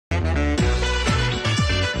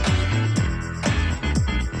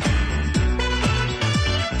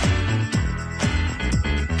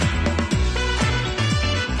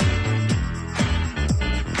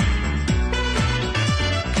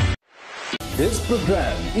This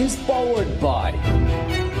program is powered by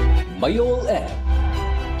MAYOL app.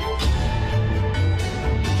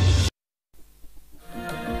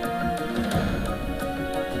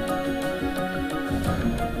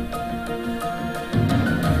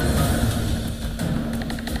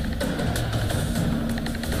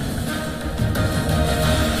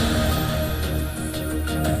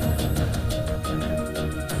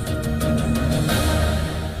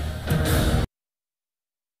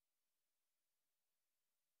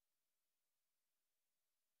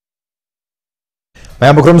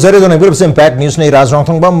 Mayam Bukram Zari on a impact news ni Raj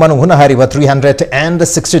Nongthombam Manung Hutna Hariba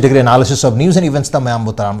 360-degree analysis of news and events ta Mayam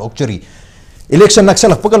Butaram Okchuri. Election Naxal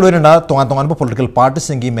Pakal Verena Tongan political parties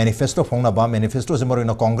singi manifesto Fongna Ba manifesto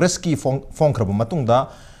Zimorina Congress ki Fongkrabu Matungda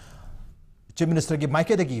Chief Minister ki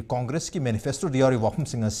Maike de Congress ki manifesto Diari Wakum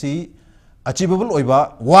Singasi achievable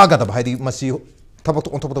Oiba Wagada Hadi Masi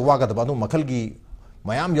Tabat on top of the Wagada Banu Makalgi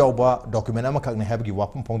Mayam Yauba document Amakang Habgi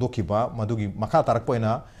Wapum Pondo Kiba Madugi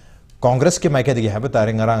Makatarakpoina Congress के मायके देखिए हैं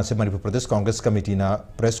बताएं गरां से मणिपुर प्रदेश Congress committee ना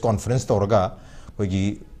press conference तो रगा कोई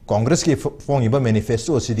कांग्रेस के फोंग इबा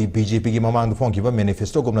मैनिफेस्टो सिदी बीजेपी की मामांग फोंग इबा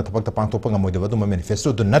मैनिफेस्टो को अपना थपक तपांग तो पंगा मोइदे बदु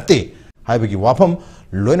मैनिफेस्टो तो नते हाई बगी वापम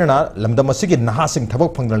लोइना लमदम सिगी नहासिंग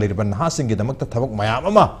थपक फंगना लेरिबा नहासिंग के दमक थपक मयाम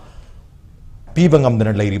अमा पीबंगम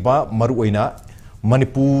दन लेरिबा मरु ओइना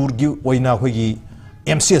मणिपुर की ओइना कोई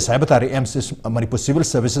MCS है बतारे MCS Manipur civil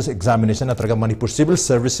services examination अतरगा Manipur civil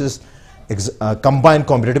services combined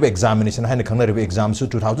competitive examination hai khangna re exam su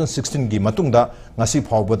 2016 gi matungda ngasi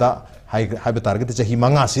phawbada hai batar ge chahi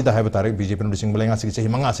manga si da hai batar BJP no sing blenga si chahi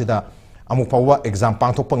manga si da amuk phawwa exam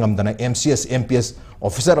pangthok pangam dana MCS MPS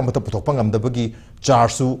officer amata puthok pangam da bagi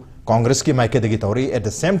charge su congress ki maike de gi tori at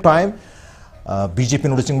the same time BJP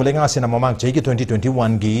no sing blenga si na mamang chahi gi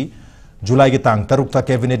 2021 gi July ki tang taruk ta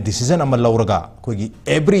cabinet decision amal lauraga koi gi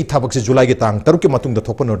every thabak se July ki tang taruk ki matungda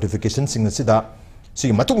thokpa notification sing si da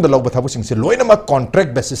सी मतुंग दलाउ बथाबु सिंग से लोइनमा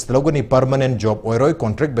contract basis तलगनी permanent job ओइरोय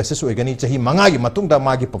contract basis ओइगनी चाही मंगा की मतुंग दा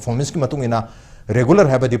मागी performance की मतुंग इना regular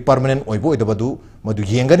हैबदी permanent ओइबो ओइदबदु मदु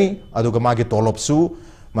येंगनी अदुगा मागी तोलपसु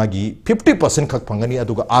मागी 50% खक फंगनी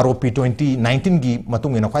अदुगा ROP 2019 की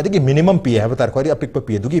मतुंग इना खादगी मिनिमम पी है बतार खोरी अपिक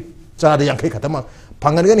पी दुगी चादा यांखै खतम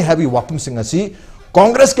फंगनगनी हैबी वापम सिंग असी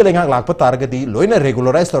कांग्रेस के लेंगा लाख तारगदी लोइना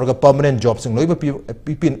रेगुलराइज तौरगा परमानेंट जॉब सिंग लोइबा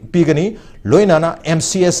पीगनी लोइना ना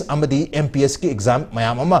MCS अमदी MPS की एग्जाम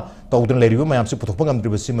मयाम अमा तौदन लेरिबो मयाम से पुथोक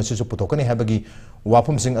ngamdribasi masi su puthokani habagi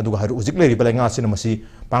wapum sing aduga haru ujik leriba lenga sin masi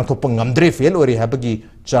pangthop ngamdre fail ori habagi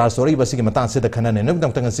char sorry basi ki matang se da khana ne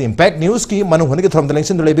nam tang se impact news ki Manung Hutna ki from the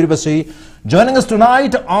election lebiribasi joining us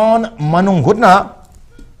tonight on Manung Hutna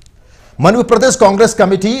Manipur Pradesh Congress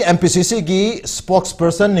Committee MPCC की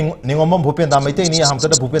spokesperson Ningombam Bupenda Meitei ni हम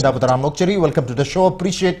तब Bupenda Butaram Lokchari welcome to the show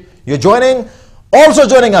appreciate you joining also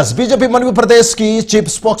joining us BJP Manipur Pradesh की chief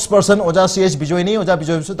spokesperson Oja CH Bijoy ni Oja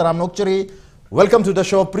Bijoy Butaram Lokchari welcome to the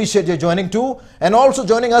show appreciate you joining too and also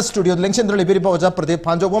joining us studio Lengchendra Libiriba Oja Pradeep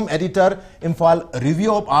Phanjoubam editor Imphal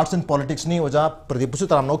Review of Arts and Politics ni Oja Pradeep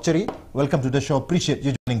Butaram Lokchari welcome to the show appreciate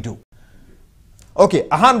you joining too okay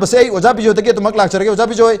ahan basei Oja Bijoy tege tumak lakcharge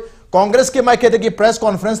Oja Bijoy Congress के माइके की press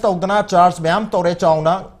conference तौदना charge ma'am तौरे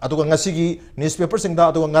Chowna की newspaper Singh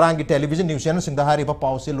की television news channel Singh हारिबा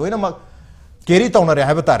पाव से लोइनमक केरी तौनरे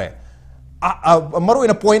है बतारे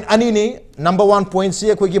मरुइन point अनी नि number 1 point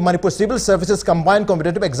से अखोगी Manipur civil services combined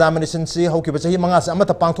competitive examination से हौकिबा चही मंगा से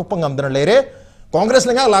अमत पांगथोक ngамदना लेरे कांग्रेस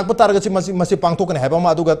लेंगा लाख तारगछि मसी पांगथोकने हैबा मा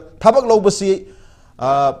अदुगा थबक लौबसी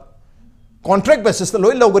कॉन्ट्रैक्ट बेसिस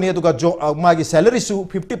लोई लोगनी अदुगा जो मागी सैलरी सु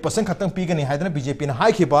 50% खतंग पीगनी हाइदना बीजेपी ने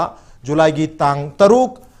हाई खिबा जुलाई की तांग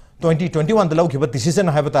तरुक 2021 द लौखिबा डिसीजन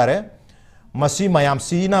हाइबा तारे मसी मयाम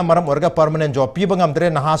सीना मरम वर्गा परमानेंट जॉब पीबा ngamdre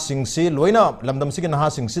नहा सिंह से लोइना लमदम से नहा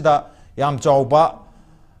सिंह सिदा याम चौबा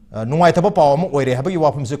नुंगाइथबा पावम ओइरे हाबगी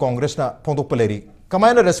वाफम से कांग्रेस ना फोंदोक पलेरी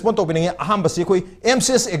कमायना रेस्पॉन्ड तोबिनी अहम बसी कोई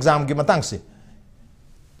MCS एग्जाम की मतंग से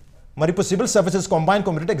Manipur Civil Services Combined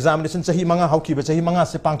Competitive Examination chahi manga haukiba chahi manga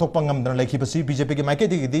se pangthok pangamdana lekhiba si BJP ki maike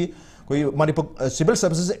di koi Manipur Civil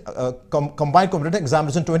Services Combined Competitive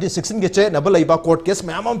Examination 2016 ge che nabal laiba court case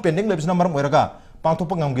mayam pending lebisna maram oiraga pangthok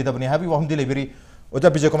pangam gi dabani habi wahum di lebiri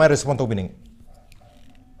oja BJP ko mai respond to bining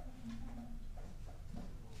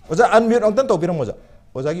oja unmute ongtan to biram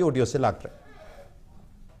oja gi audio se lagtre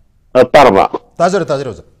tarba tajare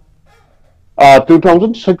oja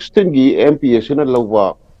 2016 gi MPCC na lawwa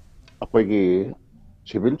अखोगी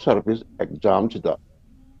civil service exam सिदा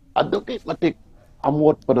अदुके मतिक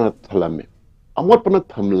अमोटपना थलमे अमोटपना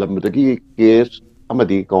थमलमदगी case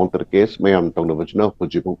अमदी counter case मयाम तंगनबचना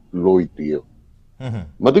हुजिबु लोइतियो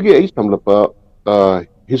मदुगी I समलपा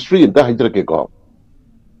history the हाइदरके को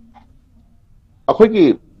अखोगी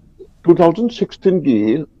 2016 की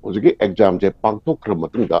उसके exam जे पांगथोक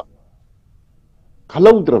क्रमतुंगा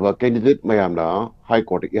खलौद्रबा candidate मयामना high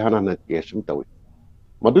court इहाना case Tawi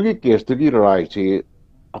मधुगी case तुगी राय से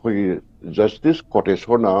अखोई justice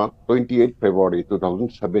कोटेश्वरना 28 February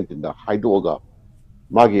 2017 दा हाइदोगा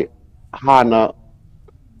मागे हाना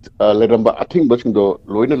लेरंबा अथिंगबसिंदो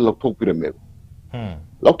लोइना लौथोकपिरमे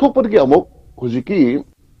लौथोकपदगी अमुक हुजिकी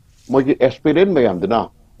मोगी एस्पिरेंट मयामदना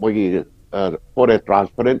मोगी फॉर ए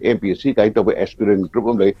ट्रांसपेरेंट MPCC काई तब एस्पिरेंट ग्रुप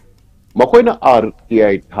अमले मखोइना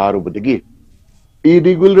RTI थारुबदगी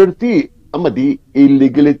irregularity amadi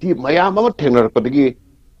illegality mayam ama thengnar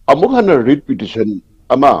amuk hana writ petition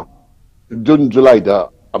ama June July da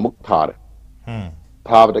amuk thar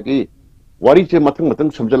thabadagi wari che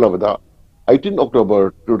mathang samjalabada 18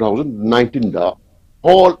 October 2019 da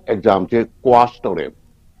all exam che quash tawre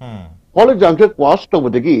all exam che quash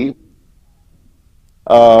tawdagi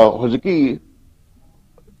hojiki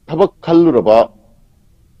thabak khalluraba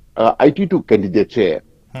IT2 candidate che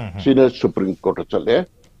Senior Supreme Court चले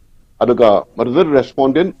अदुगा mother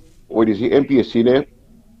respondent Odissi MPSC ने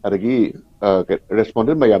अदगी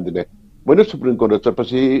respondent मयाम दिने मने supreme court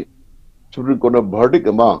चपसी supreme court verdict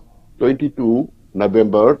अमा 22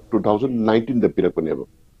 November 2019 the पिरकनेबो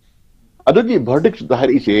अदगी verdict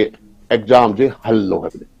दाहरी से exam जे hello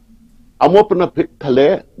हबने अमोपना फिक थले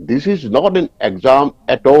this is not an exam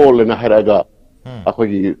at all in हरागा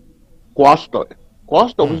अखोगी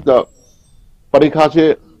quest of the परीक्षा से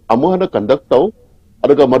अमुहना conduct तौ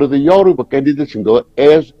अदगा मरुद यारुब कैंडिडेट सिंगो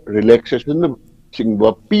एज रिलैक्सेशन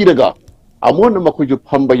सिंगो पीरगा अमुहना मखुजु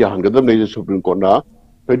फंबा याहंगदम ने सुप्रीम कोर्ट ना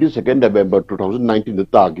 22 November 2019 द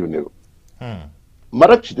तागिने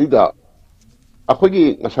मरक सिदा अखोगी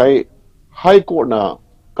ngасai हाई कोर्ट ना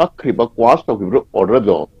कखरिबा क्वास तौगिब्रो ऑर्डर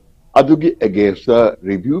दो अदुगी अगेंस्ट द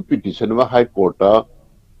रिव्यू पिटिशन वा high court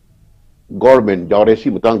government यारेसी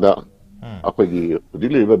मुतांगदा अखोगी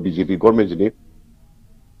दिलिबा BJP government ने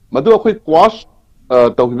मधु अखोई क्वास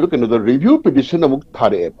तौहिब्रो केनो रिव्यू पिटिशन अमुक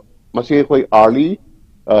थारे मसे अखोई अर्ली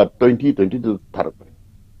 2022 थारप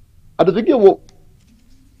अदुगी वो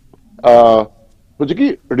हुजिकी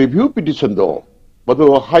रिव्यू पिटिशन दो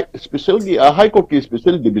मधु हाई स्पेशल की हाई कोर्ट की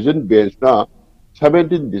स्पेशल डिवीजन बेंच ना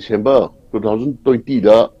 17 December 2020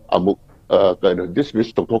 दा अमुक काइनो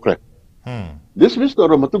डिसमिस तौथोखरे डिसमिस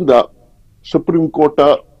तौर मतुंगदा सुप्रीम कोर्ट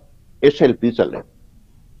SLP चले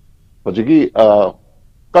हुजिकी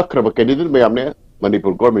कखरब candidate मयामने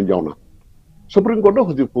Manipur government जाउना supreme court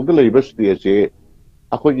हुजि फुगल university से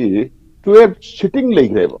अखोगी 12 सिटिंग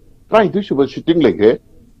लेग्रेबो ट्राई टू सुब सिटिंग लेग्रे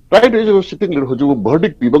ट्राई टू सुब सिटिंग ले हुजु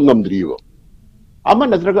verdict पिबा ngamdribo ama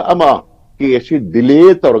nadraga ama case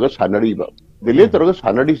delay तौरगा सानरीबा delay तौरगा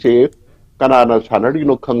सानरी से कनाना सानरी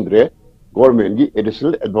नो खंगद्रे गवर्नमेंट की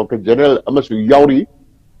additional advocate general अमसु याउरी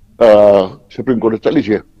supreme court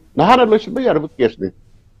चलिसे नहाना लोइसबा यारबा केस ने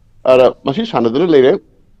अर मसी सानदन लेरे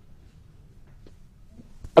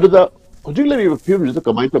अदुदा हुजिक लेरिबा फिल्म जिदा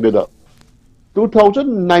कमाई तबेदा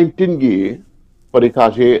 2019 की परीक्षा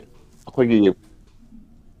से अखोगी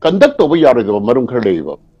कंडक्ट तौबा यारदबा मरुम खर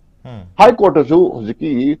लेरिबा हाई कोर्ट सु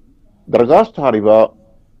हुजिकी दरगास थारिबा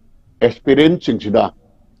एक्सपीरियंस सिंगसिदा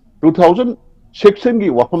 2016 की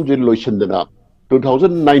वफम जिन लोइसंदना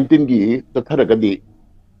 2019 की तथरगदी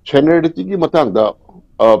सेनरिटी की मतंगदा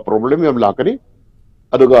प्रॉब्लम यम लाकनी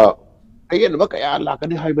अदुगा अयन कया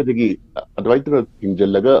लाकनी हाइबदगी अदवाइतर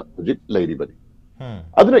थिंजलगा हुजिक लेरिबनी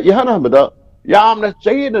अदना यहाना हमदा यामना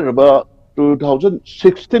चयनरबा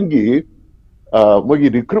 2016 की मोगी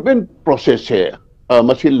रिक्रूटमेंट प्रोसेस है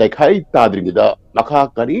मसी लेखाई ताद्रिगिदा लखा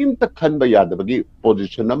करीम तक खनबा यादबगी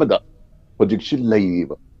पोजीशन अमदा हुजिकसि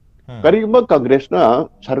लेइबा करीम कांग्रेस ना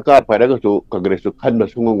सरकार पाइरगसु कांग्रेस खनबा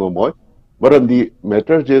सुंगंगमोय मरंदी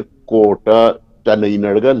मैटर जे कोर्ट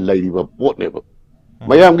चनैनरगा लेइबा पोटनेबा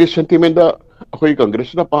मयामगी सेंटिमेंट दा अखोई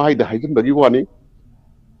कांग्रेस ना पाहाई दा हाइजन बगी वानी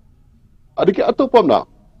अदके अतोपमना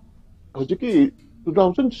हुजिकी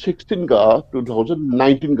 2016 का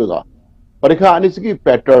 2019 का परीक्षा आने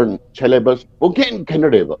pattern syllabus Oaken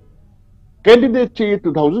candidate candidate ची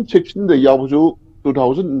 2016 दा यावजु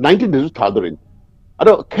 2019 दसु थादरिन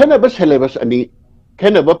अदो खेनबा सिलेबस अनि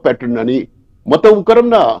खेनबा पैटर्न अनि मतौ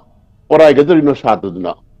करमना ओराय गदरिनो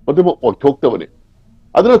सातदुना मदुम ओथोक्तबने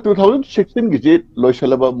अदना 2016 गिजे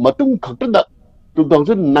लोइसलबा मतुम खक्तदा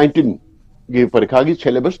 2019 गी परीक्षा की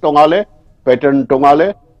सिलेबस तोंगाले पैटर्न तोंगाले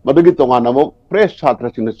मदुगी तोंगानामो फ्रेश छात्र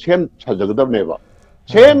सिंह सेम छजगदबनेबा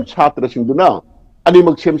सेम छात्र सिंह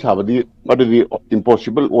अनिमक सेम साबदी मदुगी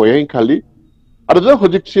इम्पॉसिबल ओय खाली अदो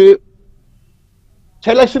हुजिक से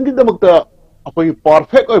सिलेक्शन की दमकता अखोई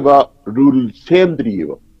परफेक्ट ओइबा रूल सेम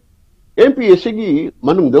द्रिबा MPSC की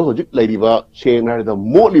मनुंग द हुजिक लेरिबा सेंगनार द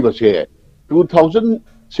मोलिबा से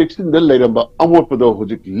 2016 16 dal leiramba amot pado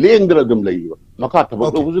hojik lengdra dum leiba maka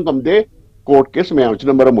thabak do hujun kamde court case me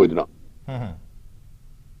amchina maram moidna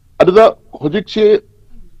aduda hojik se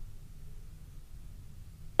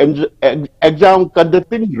exam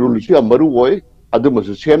conducting rules ya maru hoy adu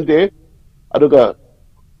masu same day aduga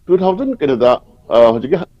 2000 Canada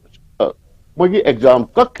hojik mogi exam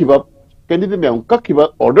kakhiba candidate me kakhiba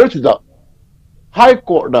order sida high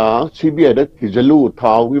court da CBI da tijalu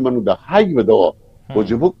thawi manu da high bado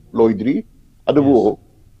hojibuk loidri adubu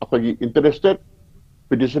akogi interested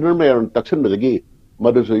petitioner mayor takshan badagi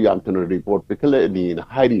madusu yamtana report pikale ni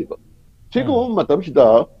hairi ba sigo matam sida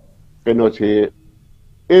keno che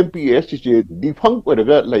MPS che defunct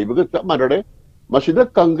oraga laibaga tamarade masida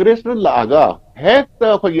congress na laga hekta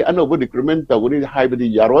akogi anobu recruitment taguni haibadi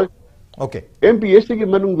yaroi okay MPS ki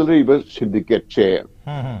manung dalriba syndicate che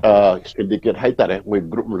syndicate hai tare moi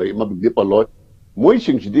group lai mabdi paloy moi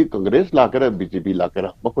singdi congress la kara BJP la kara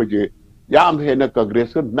makoi je yam hena congress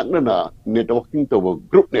nakna networking to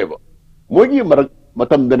group neba moi gi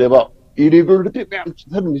matam dane ba irregularity mem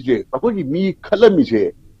than mi je akoi mi khalami je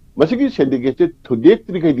masigi syndicate thudek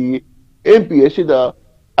tri kai di MPS da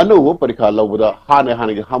ano parikha lawda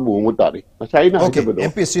hane gi hamu mutari masai na okay haje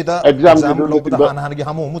MPSC da exam lawda hane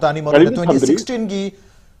gi hamu mutani mar 2016 gi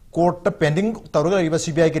court pending tawraga riba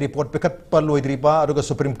CBI ki report pekat pa loidriba aruga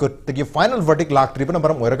supreme court tagi final verdict laktriba na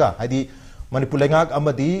maram oiraga hadi manipur lengak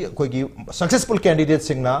amadi koi gi successful candidate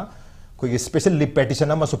singna koi gi special leave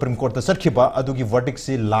petition ama supreme court ta sarkhiba adugi verdict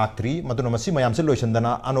si laktri maduna masi mayam se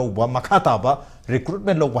loisandana anoba makhata ba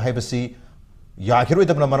recruitment lo haibasi yakhiroi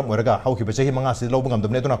dabna maram oiraga hauki ba chahi manga si lobungam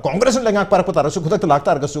dabne duna congress lengak parak patarasu khudak lakta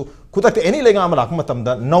argasu khudak any lenga ama lakma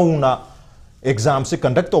tamda nauna exam se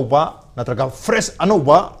conduct over natraga fresh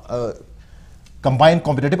anoba combined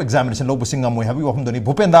competitive examination lo businga moi habi wahum doni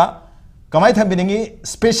Bupenda kamai thambiningi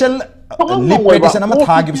special leave petition ama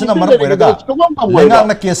thagi bisna mar oiraga lenga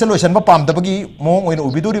na case solution ba pam dabagi mong oin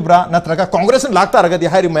ubiduri bra natraga congress lakta raga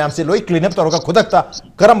di hairi mayam se loi clean up toroga khudakta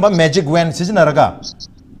karamba magic wand sizinaraga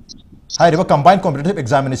hairi ba combined competitive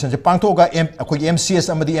examination je pangthoga akoi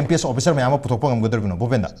MCS amadi MPS officer mayam puthokpa ngamgadarbino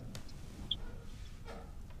Bupenda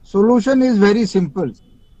solution is very simple.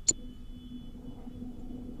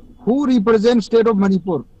 Who represents state of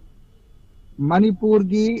Manipur? Manipur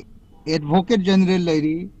की advocate general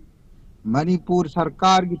Larry Manipur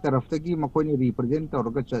सरकार की तरफ से की मकोई ने represent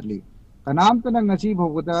और का चली कनाम तो नंगसी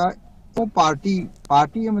भोगता वो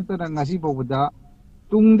पार्टी में तो नंगसी भोगता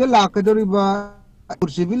तुंगे लाकदरी बा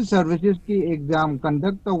civil services की exam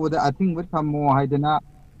conduct तो वो I think with हम वो है देना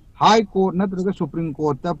high court ना तो supreme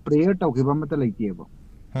court ता prayer तो के बात लगती है वो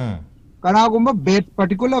कनागुम्बा बेट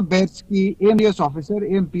पर्टिकुलर बेट्स की MPS officer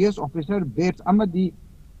MPS officer bets अमदी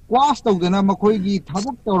cos तौदना मखोई की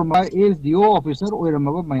थाबक तौरमा SDO officer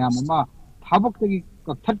ओइरमबा मयाममा थाबक तगी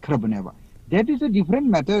कथत खरबनेबा that is a different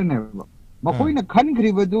matter नेबा मखोई न खन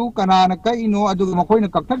खरिबदु कनाना कइनो अदु मखोई न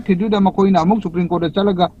कथत खिदुदा मखोई न अमुक सुप्रीम कोर्ट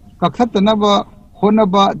चलगा कथत तनबा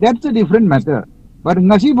होनबा that's a different matter but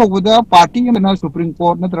ngasi bogda party na supreme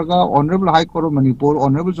court natraga honorable high court of Manipur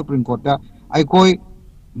honorable supreme court ta ai koi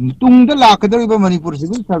तुंगदा लाकदरिबा Manipur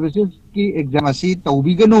civil services की exam असी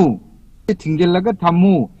तौबिगनु थिंगेलगा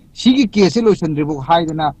थम्मु सिगी केस लोसनद्रिबु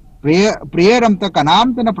हाइदना प्रेयर अमता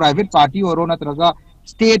कनाम तना प्राइवेट पार्टी और नत्रगा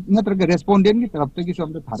state नत्रगा respondent की तरफ से की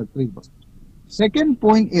सोमदा थारक्रिबा second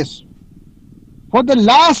point is for the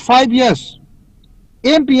last 5 years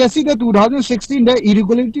MPSC का 2016 दा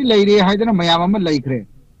इरेगुलरिटी लैरे हाइदना मयाम अमा लैखरे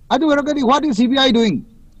अदु वरगदी what is CBI doing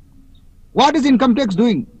what is income tax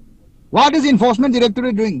doing What is Enforcement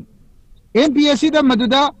Directorate doing? MPSC da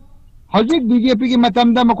maduda hajik BJP ki matam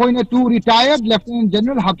da makoi ne 2 retired Lieutenant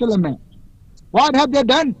General hapchalame. What have they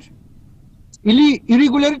done?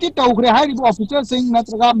 Irregularity taukre hai officer sing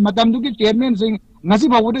natraga matam du ki chairman sing ngasi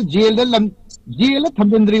bawude jail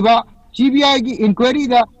thamdendriba CBI ki inquiry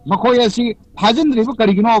da makoi asi phajendriba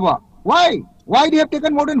karigino ba. Why they have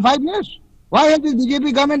taken more than 5 years? Why has the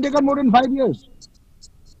BJP government taken more than 5 years?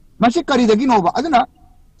 Masi karidagino ba adana.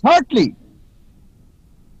 Thirdly,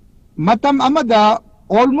 matam amada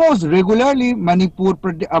almost regularly Manipur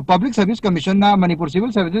Public Service Commission na Manipur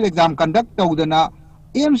Civil Services exam conduct taudana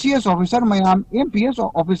MCS officer mayam MPS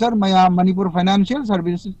officer mayam Manipur Financial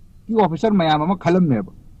Services ki officer mayam ama khalam me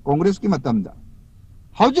Congress ki matam da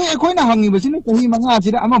hauje ekoi na hangi basine kahi manga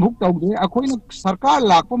asira ama bhuk taude ekoi na sarkar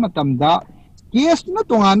lakpa matam da case na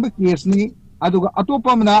tongan ba case ni aduga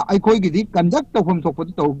atopa mana ekoi gi di conduct tawham thokpa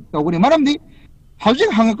tawgani maram di How's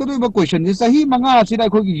hangakadu question is sahi manga asida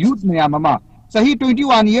ko youth mayam ama सही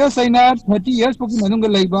 21 years Saina 30 years पुकी मनुंग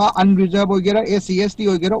Laiba unreserved होगेरा SC/ST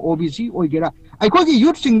होगेरा OBC होगेरा अखोई की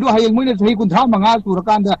youth Singh दो हायल मोइने सही कुंथा मंगा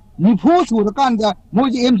सुरकांदा निफो सुरकांदा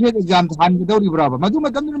मोजी MCS exam थान दौरी बराबर मधु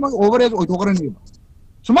मतम में ओवरेज ओथोकरनी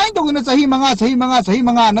सुमाइन तो सही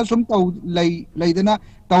मंगा न सुम तौ लैदना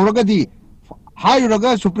तौरगदी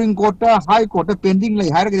high supreme court high court pending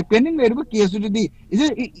pending case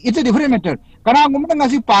it's a different matter कनागुम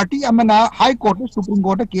party high court supreme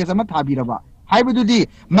court case थाबीरबा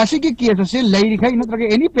case से लैरिखै नत्रग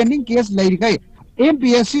एनी पेंडिंग केस लैरिखै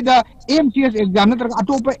MPSC दा MCS exam नत्रग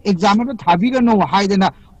अटोप exam थाबीरनो हाइदना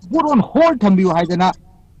put on hold थंबियो हाइदना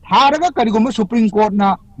थारगा करिगुम supreme court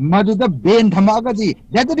ना मदुदा Ben थमागदी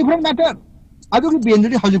that's a different matter अदुगी Ben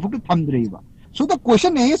दुदी हजिफुक थमद्रेबा so the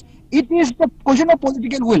question is it is the question of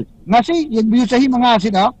political will ngasi yengbiu sahi manga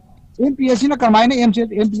asida MPSC na kamaina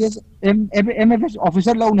MCS MPS MFS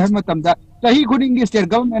officer law na matamda sahi khuding gi state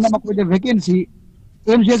government na makode vacancy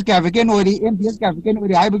MCS ka vacant ori MPS ka vacant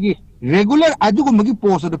ori haibagi regular adugu magi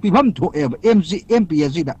post the pibam tho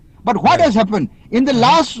MPSC da but what has happened in the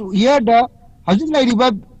last year the hazin lairiba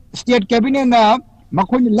state cabinet na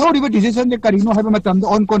makhoni law riba decision de karino haiba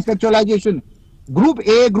matamda on contractualization Group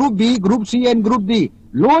A, Group B, Group C and Group D.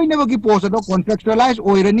 Law never ki post to contractualize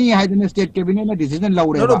or any had in the state cabinet na decision law.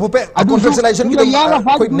 No, contractualization ki to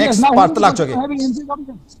koi next part lag choge.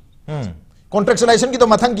 Contractualization ki to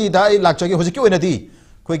mathang ki da lag choge hoji ki oina di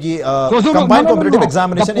koi ki combined competitive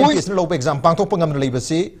examination MPSC law exam pang to pangam lai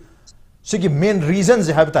basi so ki main reasons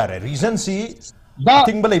have tare reason si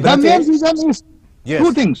thing balai the main reason is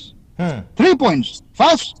two things 3 points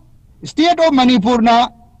first state of Manipur na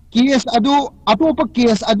case अदु अटोप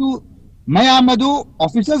case अदु मयाम अदु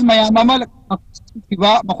officers मयाम अमल किबा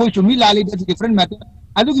मखोय चुमी लाली different matter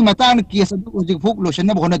अदु की मतान case अदु उजिक फुक lotion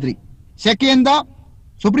न भोनद्री second the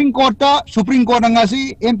supreme court अंगासी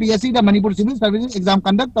MPSC the Manipur civil services exam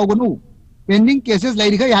conduct तगनु pending cases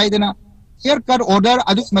लाइरिखै हाइदना clear cut order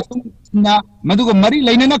अदु मतुम ना मदुग मरी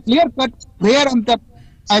लैनना क्लियर कट प्लेयर अमत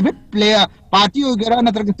प्राइवेट प्लेयर पार्टी वगैरह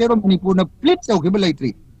नतर के तेरो मणिपुर न प्लिट तौखिब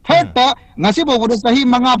लैत्री third ngasi bobo sahi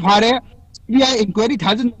manga phare CBI inquiry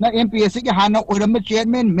thazin na MPSC ke hana oram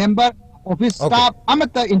chairman member office staff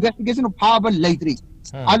amata investigation of power laitri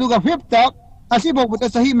aduga fifth ngasi bobo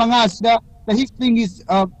sahi manga sida sahi thing is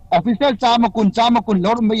official chama kun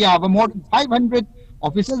lorum ya ba more than 500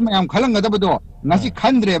 officers mayam khalanga da bado ngasi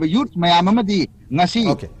khandre ba youth mayam amadi ngasi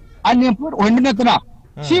unemployed oinna tana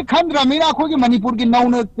si khandra mera kho ki manipur ki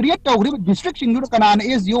nauna create tawri district singur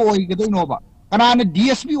kanana SDO oi gedo no ba कनाने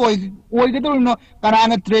DSP ओइगदोनो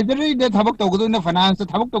कनाने treasury they थबक तोगदोनो finance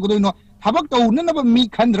थबक तोगदोनो थबक तोउननब me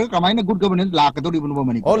खंद्र कमाइने good governance लाकदोरिबनो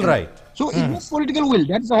money all right so it is political will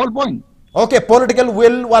that's the whole point okay political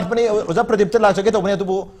will वाट पनी ओजा प्रदीप ते लाचके तो बने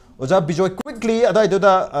तो ओजा Bijoy quickly अदा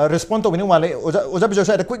इदोदा respond तो बनी वाले ओजा बिजोय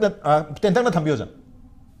साइड क्विक टेंटंग ना थंबियो जन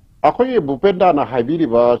अखोय बुपेंदा ना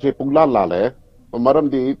हाइबिरिबा से पुंगला लाले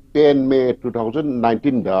मरमदी 10 May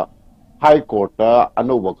 2019 दा हाई कोर्ट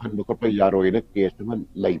अनोब खनबखप यारोइन केस मन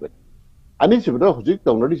लैबन अनि सिबदा हुजिक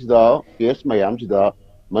तौनडी सिदा केस मयाम सिदा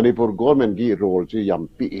मणिपुर गवर्नमेंट की रोल से याम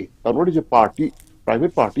पी तौनडी से पार्टी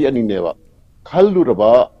प्राइवेट पार्टी अनि नेवा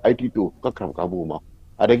खलुरबा 82 कखरम काबुमा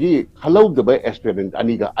अदगी खलौदबा एक्सपेरिमेंट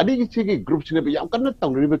अनिगा अनिगी सिगी ग्रुप सिने याम कन्न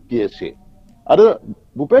तौनडी केस से अद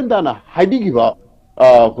भूपेंद्र ना हाइदिगिबा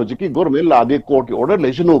हुजिकी गवर्नमेंट लादे कोर्ट की ऑर्डर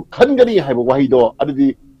लेसनो खनगनी हाइबो वाहिदो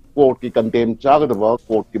अदगी कोर्ट की कंटेम चागदबा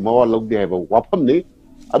कोर्ट की मवा लौदे है वाफम ने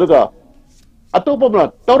अदुगा अतोपमना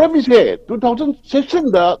तौरमिसे 2016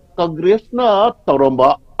 दा कांग्रेस ना तौरंबा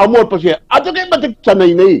अमोट पसे अदगे मतिक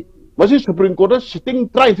चनई नै मसी सुप्रीम कोर्ट सिटिंग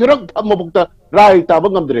ट्राई फिरक थमबुक्ता राय ताब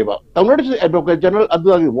ngамद्रेबा तौनडी एडवोकेट जनरल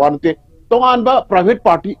अदुगी वानते तोंगानबा प्राइवेट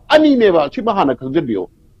पार्टी अनि नेबा सिबा हाना खंजबियो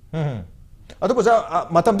अदुबजा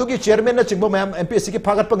मतम दुगी चेयरमैन ना चिंगबो मैम MPSC के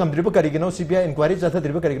फागत ngамद्रिबा करिगिनो CBI इंक्वायरी जाथा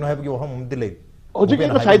द्रिबा करिगिनो हाबगी वहम दिले ओजिके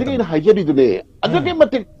का साइड के हाइजरी दुने अदगे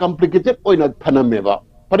मते कॉम्प्लिकेटेड ओइना थनमेबा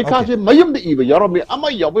परीक्षा से मयम दे इबा यारो में अमा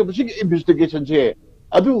याबे बसी इन्वेस्टिगेशन से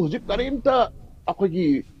अदु हुजिक करिमता अखोगी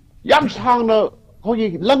याम सांगना खोगी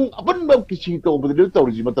लंग अपन किसी तो बदल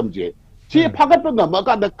तौरजी मतम जे सी फागत ngam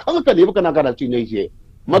का द खंग कलिब कना कना चिनै जे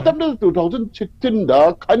मतम 2016 दा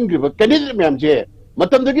खनग्रिबा कैंडिडेट मैम जे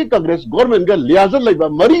मतम दगी कांग्रेस गवर्नमेंट का लियाजन लैबा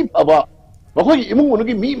मरी फबा मखोगी इमुंग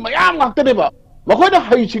उनगी मी मयाम गाक्तनेबा मखोदा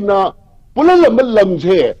हाइसिंगना पुलल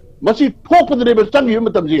लमसे मसी थोपदने चंगी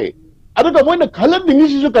मतमजे अदुगा मोइना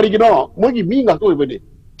खलनिंगिसिसु करिगिनो मोगी मी गातो ओइबने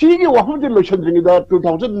सिगी वाहम दे लोशनद्रिंगिदा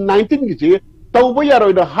 2019 गिसे तौबा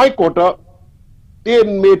यारोइना हाई कोर्ट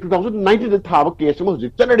 10 May 2019 दा थाब केस म हुजि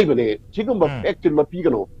चनडी बने सिगुम एक्शन म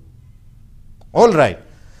पीगनो all right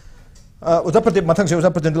Uttar Pradesh mathang se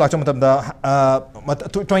Uttar Pradesh lakcha matam da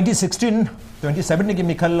 2016 2017 gi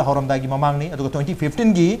mikhal horam da gi mamang ni aduga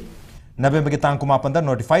 2015 gi November gi tang kuma panda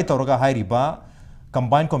notify tawraga hairiba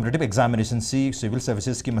combined competitive examination si civil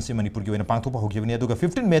services ki masi Manipur gi wena pangthopa hogibani aduga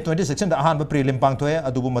 15 May 2016 da ahan ba prelim pangthoe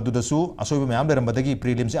adubu madudasu asoiba mayam leram badagi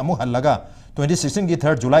prelim se amu hallaga 2016 gi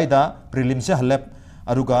 3rd July da prelim se hallep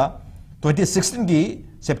aduga 2016 gi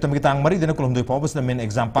September ki tang mari dina kulum doi pawbas na main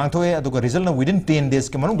exam pangthoe aduga result na within 10 days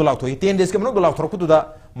ke manung dolak thoi 10 days ke manung dolak thorku da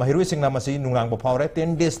mahirui singna masi nungrang ba phawre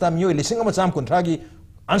 10 days ta myo lising ama cham kunthra gi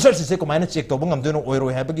answer se ko maina check to bangam deno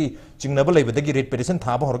oiro ha bagi chingnaba leibadagi rate petition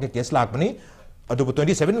thaba horge case lakbani adubu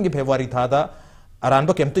 27 gi February tha da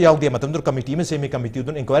aranba kemta yaugde matam dur committee me semi committee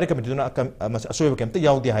dun inquiry committee dun asoiba kemta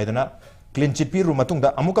yaugde haidana clean chit pi ru matung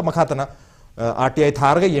da amuka makhatana RTI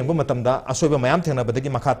tharga yengba matam da asoiba mayam thengna badagi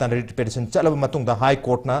makhatan rate petition chalaba matung da high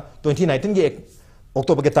court na 2019 gi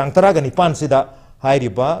October ge tang tara ga nipan sida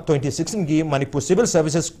hairiba 2016 gi Manipur civil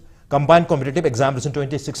services combined competitive examination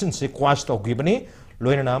 2016 se quash to gibani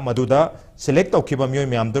loina maduda select to kiba myoy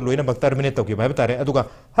myam do loina bak terminate to kiba batare aduga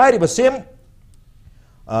hairiba same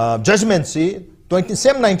judgment si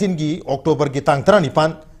 2019 gi October gi tang tara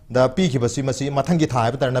nipan da pi ki basi masi mathang gi tha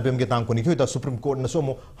ba na bem gi tang ko ni da Supreme Court na so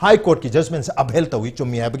mo high court ki judgment se abhel to wi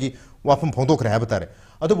chumi ha gi wafam phongdo khra ba tare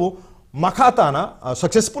adubu makhata na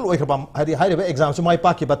successful oi khaba hari hai ba exam se mai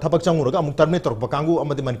pa ki ba thabak changura ga amuk terminate tor ba kangu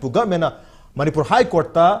amadi Manipur ga mena Manipur high court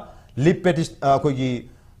ta lip petition ko gi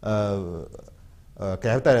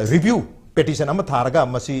kaya hota review petition ama tharaga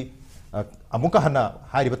masi amuka hana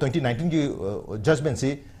hai ba 2019 gi judgment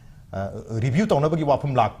se review tawna bagi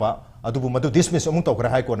wafam lakpa adubu madu dismiss amung tawkra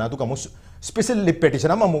high court na aduka mu special lip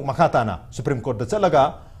petition ama makhata na Supreme Court da chalaga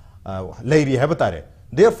leiri ha batare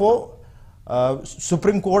therefore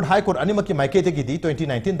Supreme Court High Court anima ki maike te gi di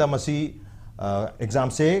 2019 da masi exam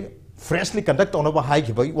se freshly conduct on ba high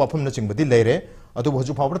gi bai wafam na chingbadi leire adu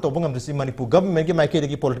hoju phawra to bangam disi Manipur government ki maike te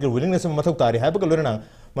gi political willingness ma mathau tari ha ba lore na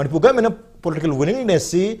Manipur government political willingness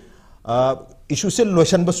si issue se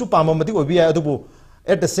lotion basu pamamadi obi adu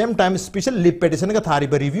at the same time special lip petition ga thari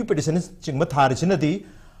ba review petition chingma thari sinadi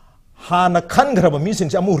ha na khan graba mi sing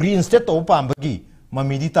amu reinstate to pam bagi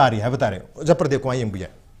mamidi tari ha batare japerde ko ayeng biya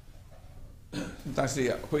Tasi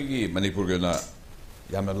akhoi Manipur ge na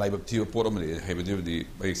yamna laibak thi por amani haibadi di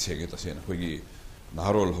bai sege tasena akhoi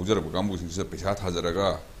naharol hojara kambu sing se paisa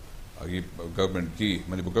thajaraga agi government ki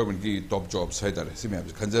Manipur government ki top jobs sai tare simi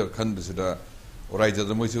khanja khan bisida orai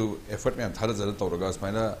jada moisu effort me thara jada tawraga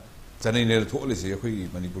smaina chanai ne thole se akhoi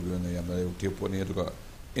Manipur ge na yamna thi por ne to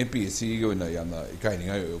MPCC ge na yamna ikai ni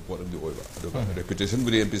ngai por amdi oiba aduga reputation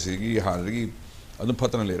buri MPCC gi hargi adum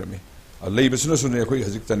phatana lerami leibasuna sune akhoi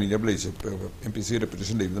hajik tani jablai se MPC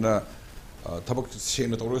reputation leibna thabak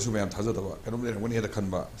sena tawro su mayam thaja daba kanum le ngani heda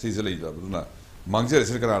khanba si se leida buna mangjer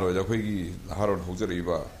se kana ro akhoi gi haron hojari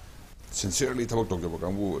ba sincerely thabak tok jaba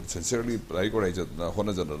kambu sincerely lai ko rai jadna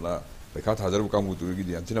hona jadna bekha thajar kambu tu gi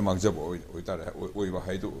dian tina mangjab oi tar oi ba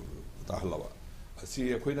haidu ta halawa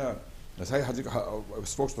si akhoi na nasai hajik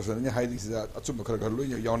spokesperson ni haidi se achum khara khar lo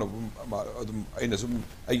yauna adum aina sum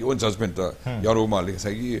ai own judgment yaro mali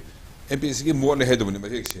sai gi MPC ki mole hedu ni ma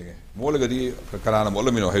senge mole gadi karana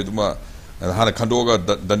mole mino hedu ma hana khandoga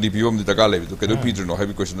dandi piom di taka lebi to kedo pidro no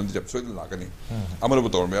heavy question ndi jap so la kani amalo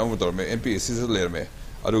botor me MPC se ler me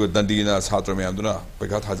aru dandi na chhatra me amduna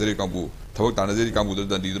pekha thajari kambu thabak tanajari kambu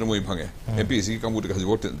dandi dro moi phange MPC kambu de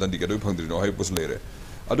khajibot dandi kedo phangdri no hai pus lere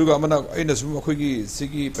aru ga amana aina sum akhoi gi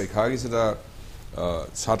sigi pekha gi sida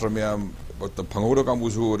chhatra me am phangoro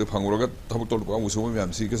kambusu de phangoro thabak tol kambusu me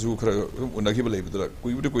am si ke su khara unaki bale bidra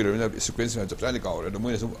kui bude kui rena sequence me chapchani kaure de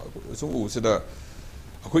moi sum u sida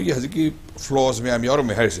akhoi gi haziki flaws me am yaro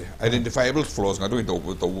me haise identifiable flaws nga do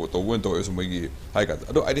to so mai hai ka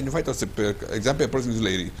do identify to example person is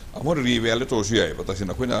lady amor reveal to shi ai bata sin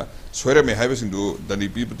akhoi na soire me haibe sing do dani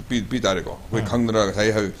pi tare ko koi khangna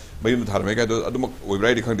sai hai mai thar me ka do adum oi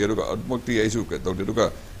right khang de do adum ti ai su ka do de ka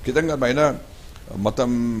kitanga maina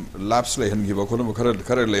matam labs le han giba khonum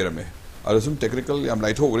khara le rame alusum technical am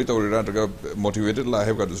light hogri to ra motivated la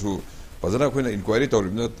have got su pazana khoina inquiry to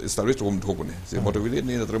rim established home thokune se motivated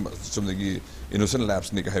ni natram sumne gi innocent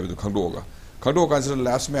labs ni ka have khangdo kan se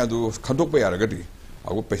labs me adu khandok pa yara gadi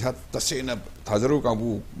agu paisa tasena thajaru ka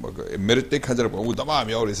bu merit te khajar ko bu dama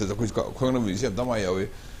me yaure se khoi khongna mi se dama yawe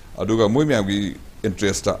aduga moi me gi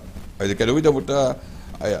interest ta ai ke wi da mutta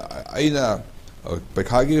aina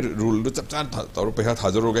pekagi rule do chapchan tor pekha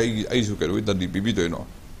thajaro gai ai su kero dandi bibi do no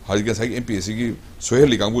hajga sai MPSC gi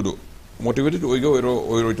soheli kangbu do motivated oigo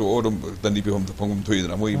oiro to odum dandi pi hom phangum thoi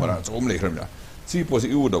na moi mara chom le khramna si posi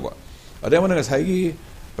u do ba ade mana sai gi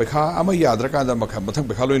पैखा अमा याद्रकांदा मथंग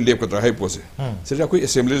पैखा lion लेपकद्रा है पोसे सिरा कोई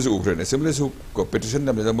assembly से उखरे assembly से petition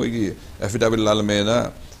नमने मोगी affidavit लालमेना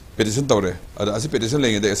petition तौरे असी petition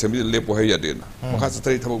लेंगे असेंबली लेपो है यादेना मखा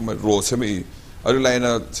सतरी थबक रो सेमी अरु लाइना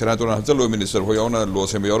सेनातोना चलो मिनिस्टर हो यावना लो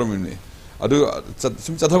सेमी यावरमिनी अदु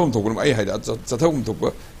सुम चथबम थोकन आई हाइदा चथबम थोक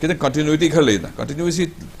किन कंटिन्यूटी खर लेना कंटिन्यूटी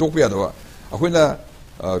टोक यादवा अखोइना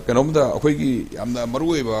कनोमदा अखोइगी यामना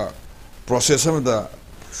मरुएबा प्रोसेस अमदा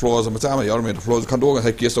फ्लोज मचा अमा यावरमे फ्लोज खंडोग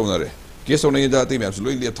है केस तौनारे केस तौनाई दा ती मैम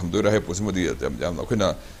लोइ ले थमदो रहे पोसिमदी याम अखोइना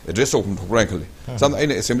एड्रेस ऑफ थोकराय खले सान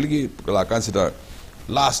आइना असेंबली की कलाकान सिदा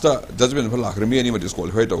लास्ट जजमेंट फल लाखरे मी एनी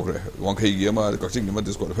डिस्क्वालीफाई तौरे वांखै गी अमा कक्सिंग निमा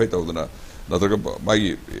डिस्क्वालीफाई तौदना नतरग मागी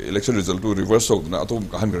election result to reverse तौदना atom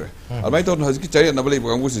कहनग्रे अमाइ तौन हजकी चाय नबले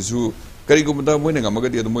बगांगुसिसु करिगुमदा मोइना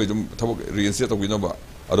ngamaगदि अदु मोइ दम थबक रिएन्से तौबिनबा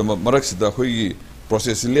अदु मरक सिदा खोइ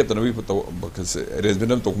प्रोसेस लेपतना भी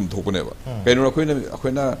अरेंजमेंट तौम थोपनेबा कइनो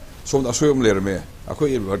अखोइना सोम असोयम लेरमे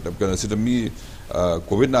अखोइ कना सिदा मी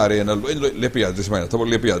कोविड नारे ना लोइ लेपि याद्रिस माइना थबक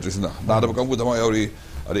लेपि याद्रिसना नादब कांगु दमा यावरी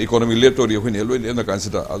अरे इकोनॉमी लेपटोरी अखोइने लोइ लेना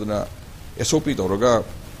कांसिदा अदुना एसओपी तौरगा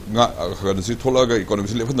गनसि थोलागा इकोनॉमी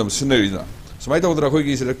लेफन सिनरीना समाइ तौदरा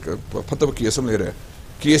अखोइगी सिदा फतब केस अम लेरे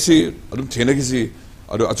केसी अदुम थेनगिसि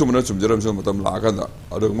अदु अचुमना चुमजरम सम मतम लागादा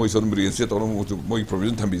अदु मोइ सदम रिएन्से तौरम मोइ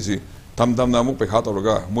प्रोविजन थम्बिसि तम नामुक पैखा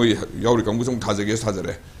तौरगा मोइ यावरी कांगु सम थाजगे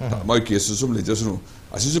थाजरे मोइ केस सुम लेजसनु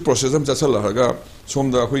असिसु प्रोसेस अम चसलरगा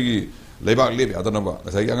सोमदा अखोइगी लेबाक लेप यादनबा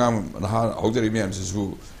नसाइ अंगाम नहा हौजरी म्यामसिसु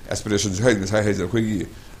एस्पिरेशन है नसाइ है अखोइगी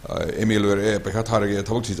एमएल रे पैखा थारगे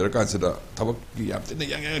थबक थिजर कानसिदा थबक की यामते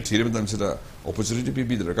यांग थिरे मदमसिदा अपॉर्चुनिटी पी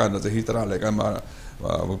बिदर कान नजहि तरा लेका मा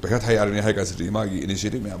पैखा थाय यारने है कासिदी मागी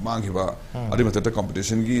इनिशिएटिव में मांगिबा अदि मत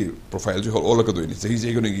कंपटीशन की प्रोफाइल जो ऑल का दोइनी सही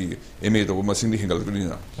जे गने की एमए तो मसिंग हिंगल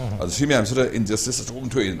कनिना अद सी मैम सर इनजस्टिस तो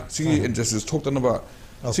थोइना सी इनजस्टिस थोक्तनबा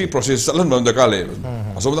सी प्रोसेस चलन बंद काले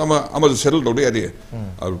असोदा अमा सेटल दो दे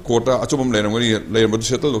कोर्टा अचुबम लेरम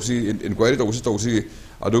सेटल दोसी इंक्वायरी तोसी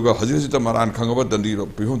अदुगा हजिसिता मरान खंगबा दंदी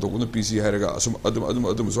पिहुम तोकुन पीसी हायरगा असुम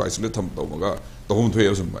अदुम सो आइसोलेट थम तोमगा तोहुम थोय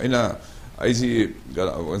असुम आइना आइसी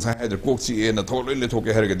गनसाय हायदर कोक्ची ए न थोक ले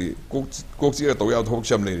थोके हायरगदी कोक्ची ए तोया थोक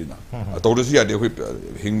शम लेरिना तोदसी यादे होय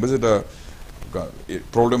हिंगबजदा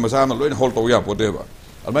प्रॉब्लम मसा न लोइन होल तोया पोदेबा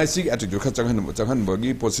अलमाय सी एटीट्यूड खत चंगहन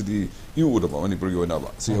बगी पोसिदी यू उदबा मणिपुर योनाबा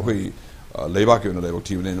सी होय लेबा के न लेबा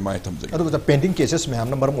टीवने माय थमजे अदुगा पेंडिंग केसेस में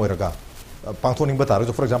हमना मरम ओइरगा पांथोनिंग बतारो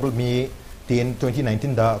जो फॉर एग्जांपल मी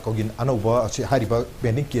 2019 दा कोगिन अनोबा हारिबा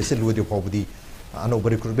पेंडिंग केस लुदि फावबदी अनोबा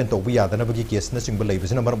रिक्रूटमेंट तौबु यादनबगी केस न सिंगबल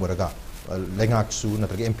लेबसिना मरम ओइरगा लेंगाक्सु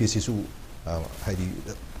नत्रगे MPCC सु हाइदि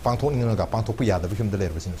पांथोनिंगा पांथोपु यादबि हिमदा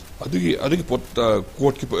लेरबसिन अदुगी पोट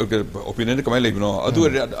कोर्ट की ओपिनियन कमाय लेबिनो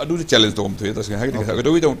अदु चैलेंज तो हम थे तस हाइदि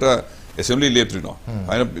अगदोइ दंता असेंबली लेप्रिनो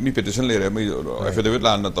आइना मी पेटिशन लेरे मी एफिडेविट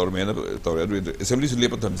लान तौर में तौर असेंबली से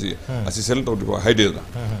लेप थमसी असि सेल तौर हाइदेना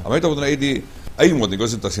अमै तौदना आइदि आई मोदि को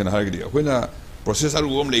तसेन हारगदि अखोइना प्रोसेस अरु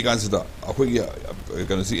ओम लेगानसिदा अखोइगी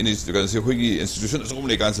कनसि अखोइगी इंस्टीट्यूशन असोम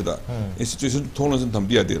लेगानसिदा इंस्टीट्यूशन थोनसन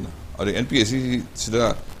थमदिया देना अरे MPCC सिदा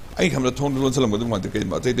आई हमला थोन लोन सलम गदु माते के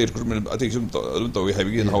माते रिक्रूटमेंट अते सुम तौय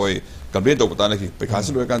हाइबि हवाई कंप्लेंट तौ पता नखि पैखास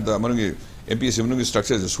लोय कान ता मनुगी MPCC मनुगी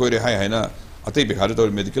स्ट्रक्चर सोइरे हाय हाइना अते बेखार तौ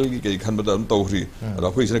मेडिकल की के खनबदा तौरी र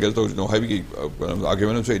खोइ सिना के तौ नो हाइबि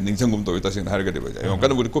आगेमन सोइ निंगसंगुम तौ तसिन हारगदि बा एम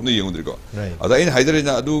कन बुरि कोपने यंगुद्रिको अदा इन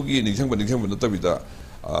हाइदरेना अदुगी निंगसंग नतबिदा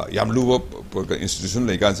याम लुबो इंस्टीट्यूशन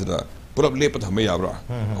लेगानसिदा पुरब लेप थमे याब्रा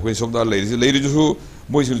अखोइ सोमदा लेरिजु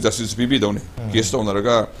मोइसु जस्टिस पीबी दौने केस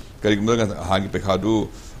तौनरगा करिगमदा हांगी पैखादु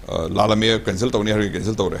लालमे कैंसिल तौनी हर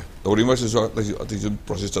कैंसिल तौरे तौरी मसु अति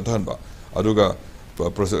प्रोसेस चथनबा अदुगा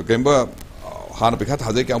प्रोसेस केमबा हाना पैखा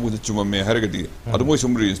थाजे क्या मुझे चुममे हरगदी अदु मोइ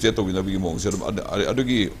सुम रिस्टेट तौबिनबी मोंसे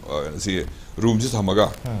अदुगी सी रूम से थमगा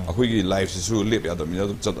अखोइगी लाइफ सिसु लेप यादमिना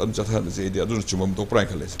चथन से अदु चुमम तो प्राइ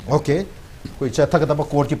खले ओके कोई चथगदबा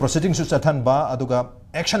कोर्ट की प्रोसीडिंग सु चथनबा अदुगा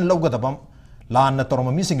एक्शन लौगदबम लान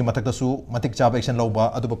तोरम मिसिंग मथकदसु मतिक चाब एक्शन लौबा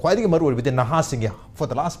अदुबा ख्वाइदि मरु ओरबिदे नहा sing for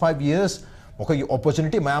the last 5 years मखोई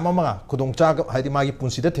opportunity मयाम अमा खुदोंचाग हाइदि मागी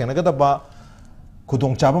पुंसिदा थेंगदबा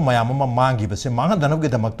खुदोंचाब मयाम अमा मांगी बसे मांगदनबगे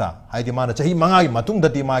दमकता हाइदि माना चाही मंगागी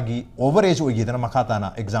मतुंगदति मागी ओवर एज ओइगिदना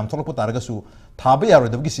मखाताना एग्जाम थोलकप तारगसु थाबे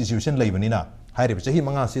यारोदबगी सिचुएशन लेबनिना हाइरि चाही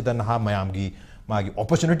मंगा सिदा नहा मयामगी मागी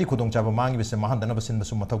अपॉर्चुनिटी खुदोंचाब मांगी बसे माहदनब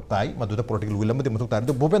सिनबसु मथौक ताई मदुदा पॉलिटिकल विल अमदि मथौक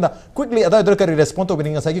ताई बुपेंदा क्विकली अदा अदर करी रेस्पोंड तो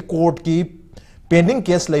बिनिंग सागी कोर्ट की पेंडिंग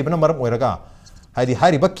केस लेबना मरम ओइरगा हाइदि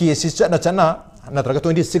हारिबा केसेस चना नत्रगा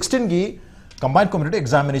 2016 की कंबाइंड कम्युनिटी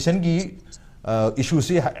एग्जामिनेशन की इशू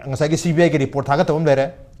से CBI की रिपोर्ट था तब लेरे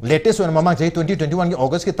लेटेस्ट ममांग चाहिए 2021 की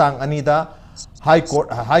अगस्त की तांग अनीदा हाई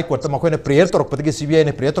कोर्ट मखोने प्रेयर तौरपदगी CBI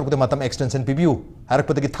ने प्रेयर तौरपदे मतम एक्सटेंशन पीबियू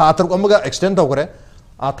हरपदगी था तरुक अमगा एक्सटेंड तौरे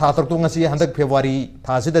था तरुक ngasi handak February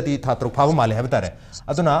था sidati था तरुक फाव माले है बतारे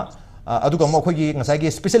अदुना अदुगा मखोगी ngasi gi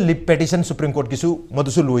special leave petition Supreme Court किसु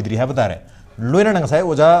मधुसु लोइद्री है बतारे लोइना ngasi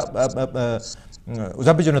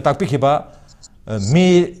ओजा बिजोन ताकपि खिबा मे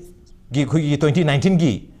gi खोगी 2019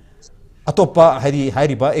 gi अतोपा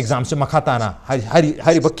हारिबा एग्जाम से मखाताना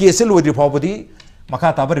हारिबा केस लोइद्री फावबदी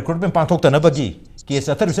मखाताबा रिक्रूटमेंट पांथोक्तनबगी केस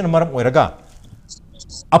अथरबिसन मरम ओइरगा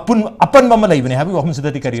अपन मम लेबने हाबी वहम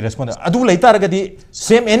सिदति करी रेस्पोंड अदु लेतारगदी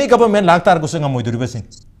same any government लागतार गुसंग मोइदुरिबसिन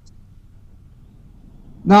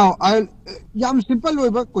now I'll yam simple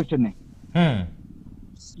oiba question ne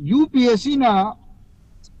UPSC na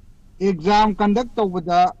exam conduct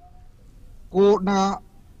tawda ko na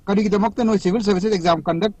kari gidamakta no civil services exam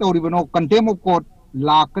conduct tawribano contempt of court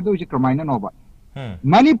lakadu is kramaina no ba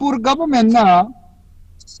Manipur government na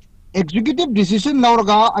executive decision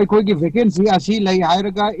lauraga aikoi gi vacancy asi lai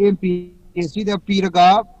hairaga MPCC da piraga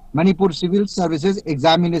Manipur civil services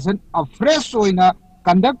examination afresh oina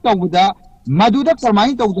conduct tawda maduda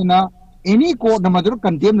permain tawduna any court na madur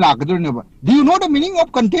contempt lagadur ne ba do you know the meaning of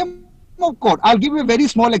contempt of court I'll give you a very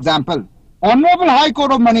small example honorable high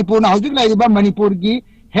court of Manipur na hojik lai ba Manipur gi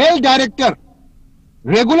health director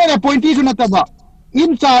regular appointee sunataba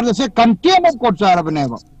in charge se contempt of court sara bane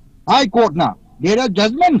ba high court na there are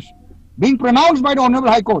judgments being pronounced by the Honorable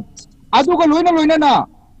High Court. Aduga loina na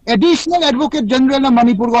additional advocate general na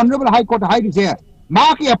Manipur Honorable High Court high is here.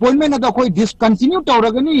 Mark appointment na da koi discontinue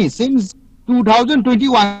tauragani since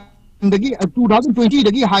 2021 dagi 2020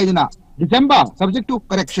 dagi high na December subject to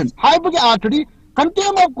correction. High bagi already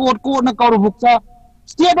contempt of court na kaurubukta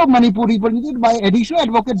state of Manipur represented by additional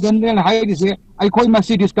advocate general high is here. I koi must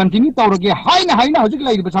discontinue tauragi high na hojik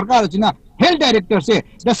lai sarkar china health director say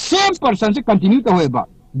the same person se continue to hoeba.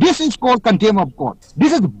 This is called contempt of court.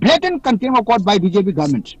 This is blatant contempt of court by BJP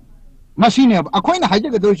government. Machine ab akoi na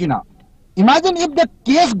hijack adoshina. Imagine if the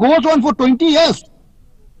case goes on for 20 years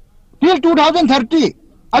till 2030.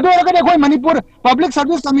 Ado agar akoi Manipur Public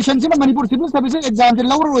Service Commission se Manipur Civil Services exam se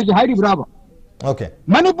lower hoje high bravo. Okay.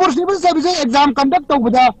 Manipur Civil Services exam conduct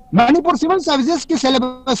hoga Manipur Civil Services ki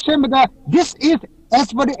syllabus se bata this is as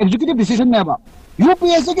per the executive decision ne ba.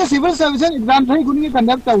 UPSC ke civil services exam sahi kuni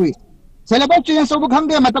conduct hui. Syllabus change so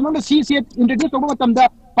khangde matam CC introduce so matam da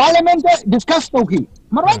parliament discuss toki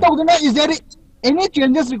marai tawdana is there any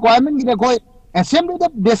changes requirement gi koi assembly da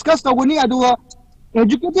discuss tawni adu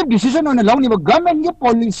educative decision on law ni government gi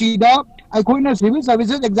policy da ai koi na civil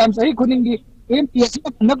services exam sahi kuningi MPSC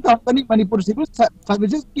conduct company Manipur civil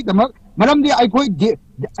services ki damak maram di ai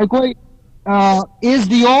koi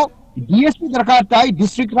SDO DSP darkar tai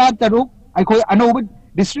district raj taruk ai koi anoba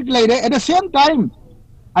district laire at the same time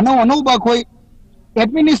ano ba koi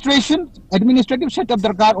administrative setup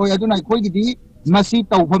darkar oi aduna koi gi masi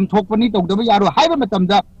tawfam thokpani tawdaba yaro haiba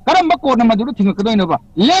matamda karamba court na maduru thingakadoi ba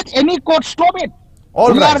let any court stop it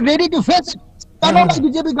all we right. are ready to face it kano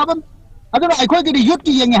BJP government aduna koi gi youth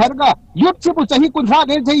ki yeng harga youth se bu chahi kunthra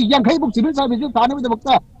ge chahi yankhai bu civil services thane bu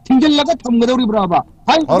bakta thingjal laga thamgadori braba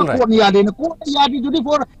hai court ni yade na court yadi duty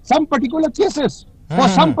for some particular cases for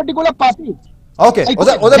some particular party. Okay,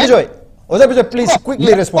 Oza Bijoy, please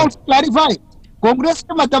quickly respond. Clarify. Congress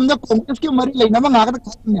ke matam da Congress ke mari leina ma ngaga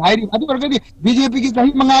hairi adu bargadi BJP ki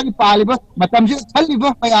sahi mangagi paliba matam se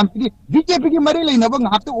thaliba payam ki BJP ki mari leina ba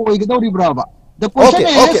ngata oigdori braba. The question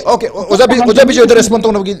is okay. Oza Bijoy the respond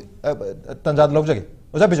tong nogi tanjad log jage.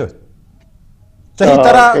 Oza Bijoy. Sahi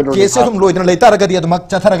tara case tum loidna leita ragadi adu mak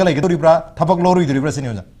chathara ga leigdori bra thapak lori dori bra sini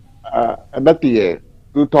oza. Natiye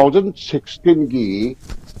 2016 ki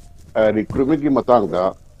recruitment ki matang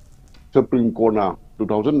da Supreme Court na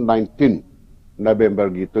 2019 November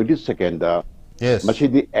ki 22nd da yes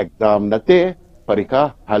masidi exam nate parika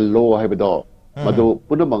hallo haibado madu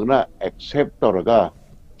punamagna accept toraga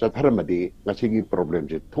chatharamadi ngasigi problem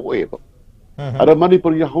je thoeba ara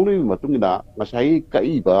Manipur ya hawni matungina ngasai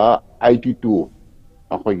kaiba IT2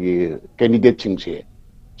 akogi candidate chingse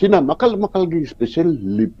china makal gi special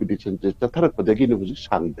leave petition je chatharak padagi ne huji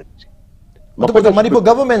sangda Matu Manipur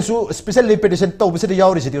government su special leave petition to bisidi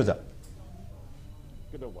yauri sidi oza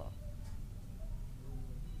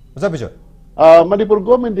Oza Bijoy Manipur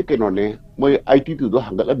government di kenone moi IT2 do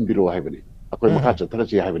hangalan biro haibani akoi makha chathara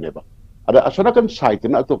si haibane ba ada asana kan site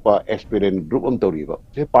na atopa aspirant group on tori ba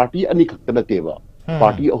se party ani khaktana te ba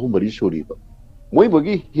party ahum bari sori ba moi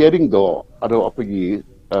bagi hearing do ado apagi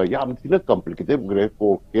yam thina complicated gre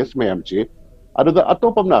ko case mayam che ado da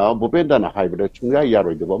atopam na Bupenda na haibane chungya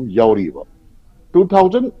yaroi de bam yauri ba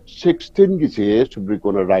 2016 gi se Supreme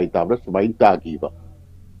Court rai ta ba sumai ta gi ba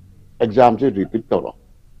exam se repeat toro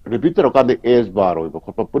repeat toro kan de as bar oi ba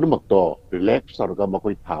khotpa punmak to relax toro ga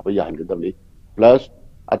makoi tha ba yan ga dam ni plus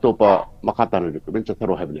अतोपा मखाताना recommend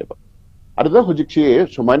चथरो हाबनेबा अददा हुजिकसे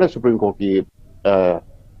सुमाइना supreme court की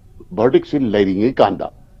verdict से लेरिंग कांदा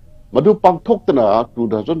मधु पांगथोक्तना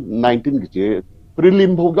 2019 गिचे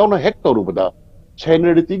prelim भोगावना हेक तौरुबदा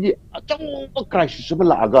सेनेरिटी की अचंब crisis में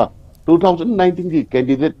लागा 2019 की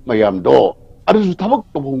candidate मयाम दो अरजु थबक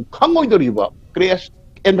तबुं खंगोइदरिबा crash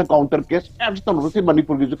and counter case abs तनुसे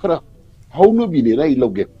Manipur की खरा हौनु बिने ना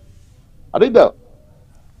इलोगे अरेदा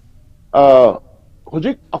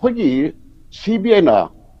हुजिक अखोगी सीबीआई ना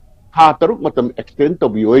हा तरुक मतम extend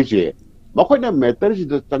तबियोइजे मखोइना matter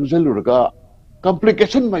Sid चंगजलुरगा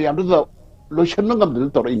complication mayam da lotion ngam da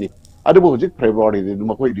torini adu hojik february ni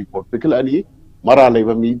makoi report piklani mara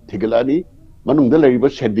leiba mi thiglani manung da leiba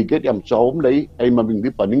syndicate yam chawm lei ai mabing di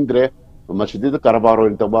paning dre masidi da karabaro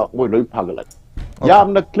intaba moi loi phagala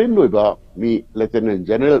yam na clean loiba mi lieutenant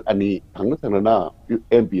general ani thangna na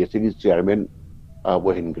MPCC ki chairman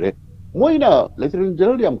wohin gre moi na lieutenant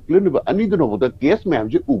general yam clean loiba ani do no da case mayam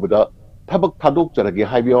ji ubada thabak thadok charagi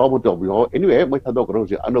haibiyo abu to biyo anyway moi thadok ro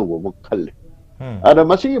ji ano wo khalle ada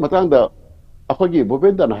masih matang da akhagi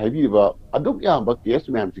Bupenda na haibiba aduk ya ba case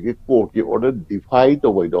ma'am sige court ki order defy to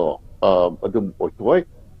wai do adum oitoi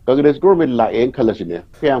congress government la eng khalasine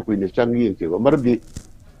kyang kuin changi eng se mardi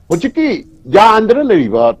hojiki ya andra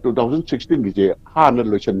leiba 2016 gi je han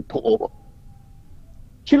election tho over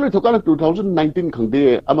chilo thokana 2019 khangde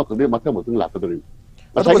ama khangde matha mutung la kadori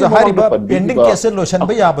Atu hariba pending case election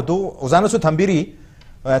ba ya batu ozana su thambiri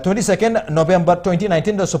 22nd November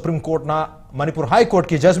 2019 the Supreme Court na Manipur High Court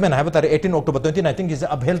ki judgment hai batare 18 October 2019 ki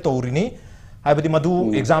abhel taurini hai badi madu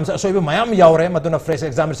exams so ibe mayam yaure maduna fresh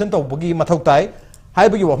examination to bugi mathau tai hai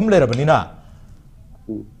bugi wahum lerabani na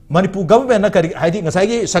Manipur government na kari hai di ngasai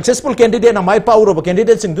gi successful candidate na mai power of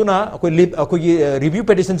candidate sing duna koi review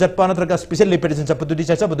petition chat pa na traga special leave petition chat padu di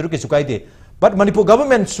chacha badru ki sukai de but Manipur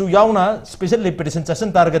government su yauna special leave petition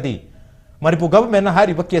chasan targati Manipur government na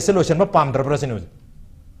hari ba case solution ma pam dra prasinu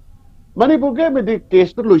Manipur ke में the case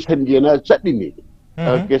तो lotion गया ना चटनी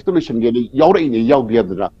नहीं case तो lotion गया नहीं यार इन्हें यार गया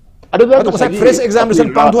ना अरे तो साथ fresh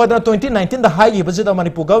examination पांच हुआ था 2019 दा हाई ये बच्चे दा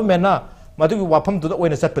मणिपुर गवर्नमेंट ना मधु की वापम तो वो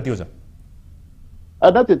इन्हें सट पति हो जा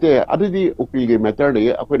अरे ते अरे दी उकील के मैटर ने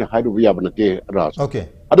अपने ने हाई रुपया बनते राज ओके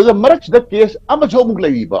अरे जब मरक्स दा केस अम जो मुक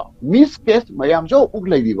लगी बा मिस केस मयाम जो मुक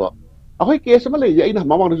लगी बा अकोई केस में ले ये ना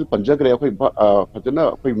मामा ने जो पंजाब करे अकोई फजना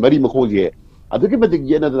अकोई मरी मखोज है अरे के बाद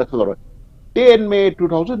ये ना दा 10 May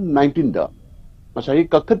 2019 da masai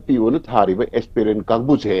kakhat piwo na thari ba aspirant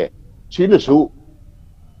kangbu che china su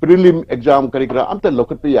prelim exam karikra amta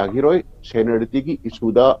lokat pe yagi roi seniority ki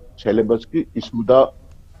issue da syllabus ki issue da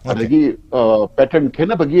adagi pattern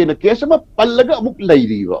khena bagi na case ma pallaga amuk lai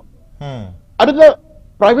ri ba adada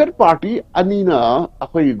private party anina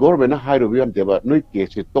akoi government na hire bi am deba noi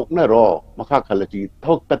case tok na ro makha khalachi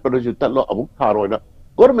thok tat pa ju tat lo amuk tharoi na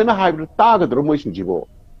government na hire ta ga dro moi sing jibo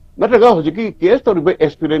नटगा होजिकी case तो रिबे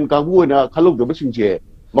experience कांगु ना खलुक दब सिंजे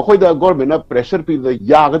मखोय दा government ना pressure P the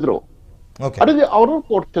यागद्रो अरे जे outer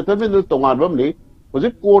court settlement तोंगान Bamni होजि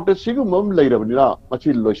court सिगु मम लैरबनिना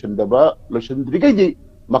मछि lotion दबा lotion द्रिगै जी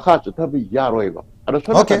मखा चथबि यारोयबा अरे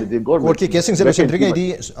ओके कोर्ट की केसिंग से लोशन द्रिगै दी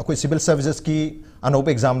कोई सिविल सर्विसेज की अनोप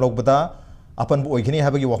एग्जाम लोग बता अपन ओइखनी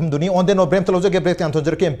हाबगी वहम दुनी ऑन द नो ब्रेम तलोजे के ब्रेक तान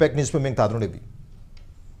थोजर के इंपैक्ट न्यूज़ पे Ming तादरो लेबी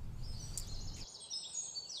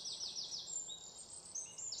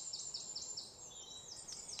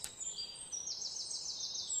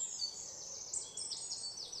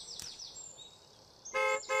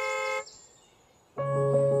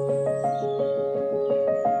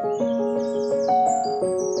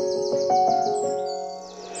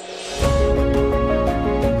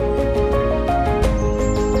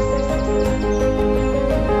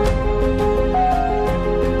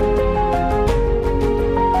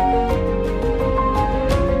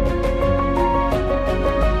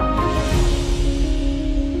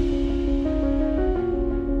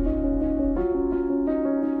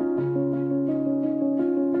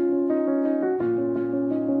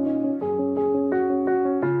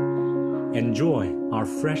Enjoy our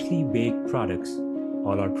freshly baked products.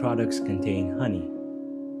 All our products contain honey.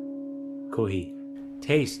 Kohi,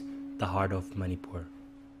 taste the heart of Manipur.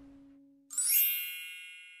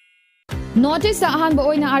 Notice the ahanba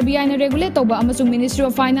oina RBI na regulate toba amasung Ministry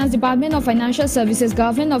of Finance Department of Financial Services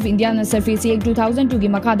Government of India na Surface Act 2002 gi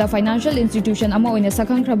makada financial institution ama oina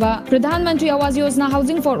sakhangkraba Pradhan Mantri Awas Yojana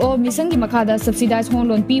Housing for All mission gi makada subsidized home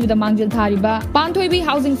loan pibda mangjil thariba Panthoibi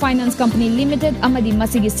Housing Finance Company Limited amadi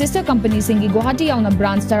masigi sister company singi Guwahati yauna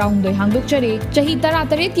branch tarahumdoi hangdokchare chahi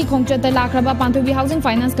tara-taret ki khongchata lakraba Panthoibi Housing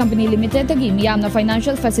Finance Company Limited tagi miyamna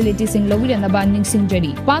financial facilities sing lowiranaba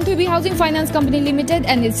ningsingjari Panthoibi Housing Finance Company Limited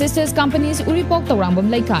and its sisters companies Uripok Taurambam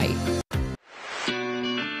Laikai.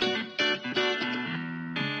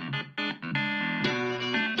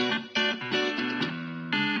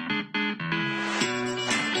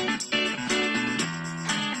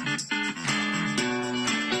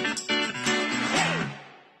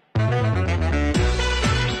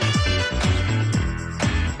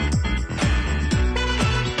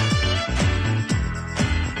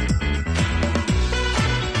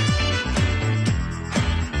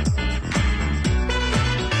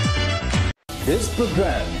 This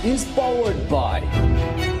program is powered by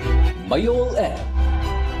MAYOL app.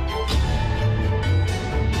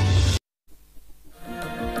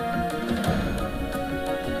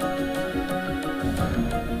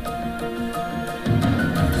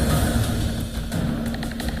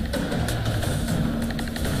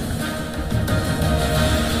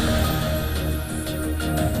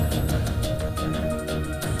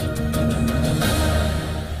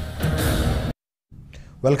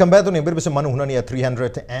 Welcome back to Manipur. Manung Hutna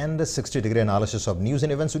 360-degree analysis of news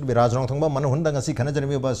and events with Raj Nongthombam. Manung Hutna ngasi khana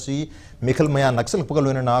janami basi Mikhal Maya Naxal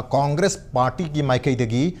Pukalwena na Congress Party ki Meitei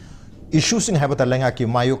degi issues in habata lenga ki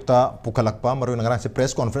mayukta pukalakpa maru ngarang se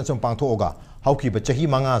press conference pangtho oga how ki bachahi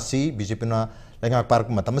manga si BJP na lenga park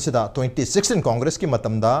matam sida 2016 Congress ki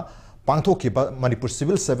matamda pangtho ki Manipur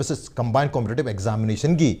Civil Services Combined Competitive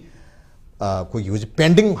Examination gi कोई use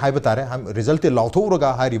pending high बता रहे हम result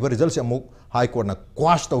लाउथोरगा high river result से अमुक high court ना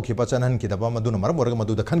quash तौखिबा चनहन खिदबा मदुना मरम ओरगा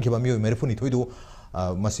मदुदा खनखिबा मियो मेरफुनी थोइदु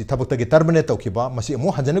मसी थबक्तगी terminate तौखिबा मसी अमु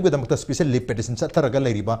हजनगु दमक्ता special leave petition चतरगा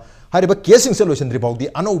लेरिबा हारिबा casing solution रिबाउदी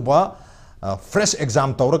अनौबा fresh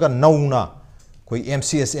exam तौरगा नौना कोई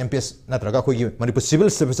MCS MPS नत्रगा कोई Manipur civil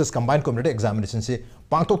services combined community examination से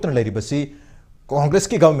पांगथोक्तन लेरिबसी कांग्रेस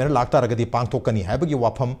की गवर्नमेंट लाक्ता रगदी पांगथोकनी हाइबगी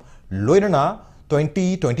वाफम लोइनना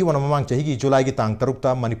 2021 ममांग चाही की जुलाई की तांग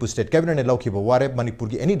तरुकता मणिपुर स्टेट कैबिनेट ने लौखिबा वारे मणिपुर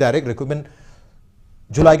की एनी डायरेक्ट रिक्रूटमेंट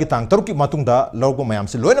जुलाई की तांग तरुक की मतुंगदा लौगो मयाम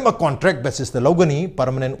से लोइनमा contract basis the लौगनी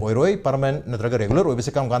permanent ओइरोय permanent नत्रगा regular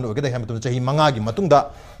ओइबसे काम गान ओगदे हम चाही मंगा की मतुंगदा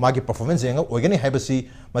मागी परफॉर्मेंस येंगा ओइगनी हाइबसी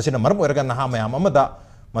मसिना मरम ओइरगा नहा मयाम अमदा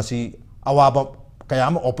मसी अवाबा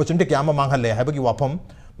कयाम अपॉर्चुनिटी कयाम मांगहले हाइबगी वाफम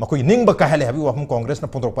मकोई निंगबा कहले हाइबगी वाफम कांग्रेस न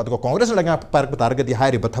पुंदरपा तो कांग्रेस लगा पार्क तारगदी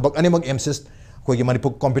हाइरिबा थबक अनेमक MCS कोई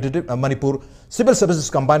Manipur competitive Manipur civil services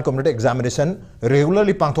combined community examination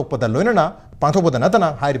regularly पांथोकपदा लोइनना पांथोकपदा नतना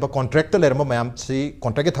हाइरिबा contract लेरम मयाम सी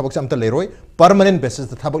कॉन्ट्रैक्ट के थबक से अमता लेरोय permanent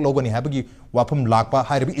basis the थबक लोगनी हाइबगी वाफम Lakpa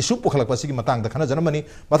हाइरिबी issue पुखलकपा सिगी Matang the खना जनमनी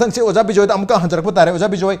मथंग से ओजा बिजोय द अमका हंजरकपा तारे ओजा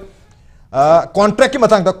बिजोय कॉन्ट्रैक्ट की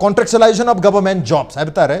Matang the कॉन्ट्रैक्चुअलाइजेशन of government jobs HYBE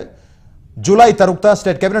तारे जुलाई तरुकता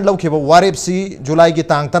स्टेट कैबिनेट लौखिबा वारेब सी जुलाई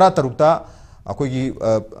की तांग तरा तरुकता अखोगी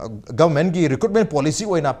गवर्नमेंट की रिक्रूटमेंट पॉलिसी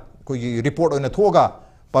ओइना कोई रिपोर्ट ओइना थोगा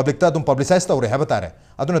पब्लिक ता तुम पब्लिसाइज तौरे है बता रहे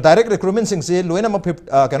अदुना डायरेक्ट रिक्रूटमेंट सिंग से लोइना म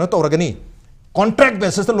कनो तौरगनी कॉन्ट्रैक्ट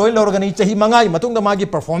बेसिस तो लोइन लौरगनी चाही मंगाई मतुंग दा मागी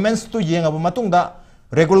परफॉर्मेंस तो येंगा मतुंग दा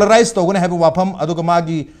रेगुलराइज तौगने है वाफम अदुगा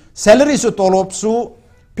मागी सैलरी सु तोलोप सु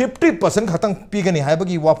 50% खतंग पीगनी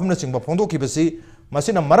हाइबगी वाफम न सिंग फोंदो किबसी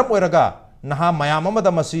मसिना मरम ओइरगा नहा मयाम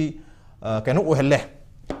अमदा मसी कनो ओहले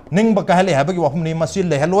निंग बकहले हाइबगी वाफम नि मसी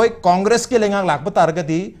लेहलोय कांग्रेस के लेंगा लाख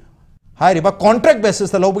बतारगदी हाइरिबा कॉन्ट्रैक्ट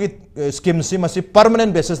बेसिस लौबगी स्कीम से मसी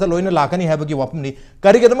परमानेंट बेसिस लोइन लाकनी हाइबगी वाफमनी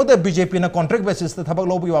करिगदमत बीजेपी ना कॉन्ट्रैक्ट बेसिस थबक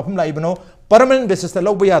लौबगी वाफम लाइबनो परमानेंट बेसिस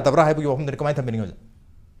लौब यादबरा हाइबगी वाफम कमाय थमिनी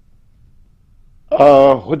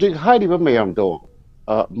होजिक हाइरिबा मयाम दो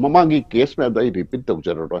ममांगी केस में दा रिपीट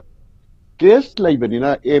तौजरो केस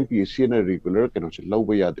लाइबनिना MPCC ना रेगुलर कनो से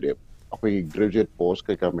लौब यादरे अखोई ग्रेजुएट पोस्ट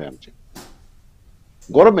के का मयाम से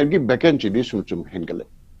गवर्नमेंट की वैकेंसी दी सुचुम हेंगले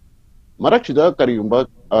मरक्सिदा करियुंबा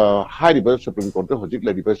हाइरिबा supreme court होजिक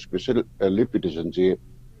लाइरिबा special leave petition जे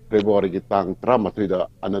फेब्रुवारी की तांग 13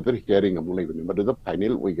 अनदर हियरिंग अमु लाइबनि मदद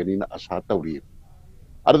फाइनल ओइगनी ना आशा तौरी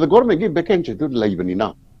अर द गवर्नमेंट की वैकेंसी तो लाइबनि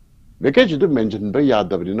ना वैकेंसी तो मेंशन बा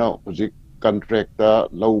यादबनि ना होजिक कॉन्ट्रैक्ट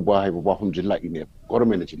लौबा हाइबा वाफम जिल्ला इने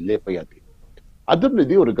गवर्नमेंट से लेपा यादि अदबनि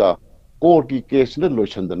दी ओरगा कोर्ट की केस ने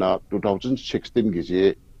लोचंदना 2016 की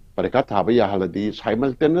जे परीक्षा थाबा याहलदी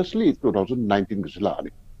साइमल्टेनियसली 2019 की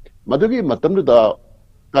लानी मदुगी मतमदुदा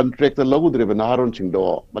कॉन्ट्रैक्ट लौद्रेब नारोन सिंगदो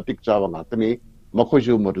मतिक चावा ngaतनी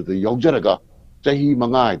मखोजु मदुदा यौजरगा चाही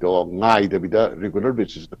मंगाई दो ngai दबिदा रेगुलर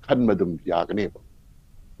बेसिस खनमदुम यागने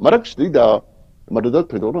मरक्सदिदा मदुदा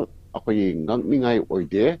थदोनो अखोई ngangningai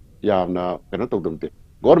ओइदे यामना कनो तौदमते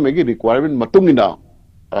गवर्नमेंट की रिक्वायरमेंट मतुंगिना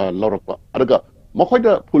लौरपा अरगा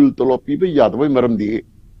मखोइदा फुल तोलो पीबे यादबय मरमदी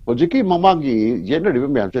होजिकी ममागी जेनरिबे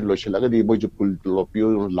मैमसे लोशलगदी मोजु फुल तोलो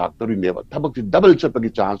पियो लाक्तरिनेबा थबक डबल चपगी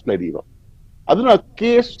चांस लेरिबा अदुना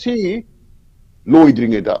केस सी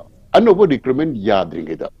लोइद्रिंगेदा अनोबो रिक्रूटमेंट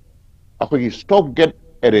याद्रिंगेदा अखोगी स्टॉप गेट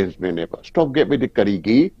अरेंजमेंट नेबा स्टॉप गेट में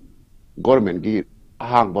करीगी गवर्नमेंट की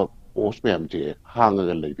हांगबा पोस्ट में हमजे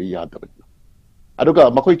हांगगा लेबे यादबना अदुगा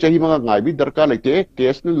मखोई चाही मंगा ngaइबी दरकार लेते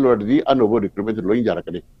केस ने लोडदी अनोबो रिक्रूटमेंट लोइन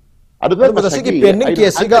जारकने अदुगा की पेंडिंग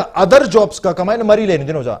केसिगा अदर जॉब्स का कमाइन मरी लेने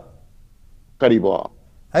दिन होजा करीबो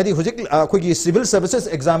हाइदी हुजिक अखोगी सिविल सर्विसेज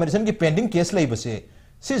एग्जामिनेशन की पेंडिंग केस लेबसे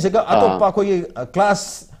सी जगह अतोपा कोई क्लास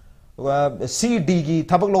CD की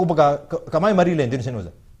थबक लोबगा कमाइन मरी लेने दिन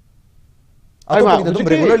होजा अतोपा तुम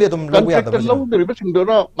रेगुलरली तुम लोग याद बस लोग रिबे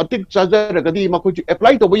सिंगदोना मतिक चार्जर गदी मखोजी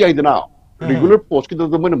अप्लाई तो बई आइदना रेगुलर पोस्ट की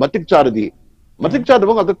तो मन मतिक चारदी matik cha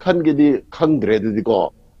dawang ata khan gi di khangdre di ko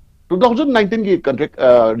 2019 gi contract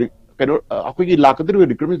kaino akoi gi lakadri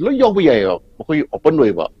recruitment lo yog ya yo akoi open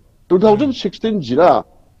noi ba 2016 jira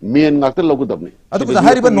main ngakta logu dabni adu ko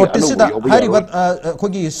hari ba notice da hari ba ko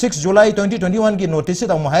gi 6 July 2021 gi notice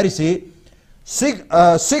da mo hari si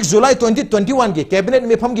 6 July 2021 gi cabinet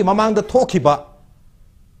me pham gi mamang da thoki ba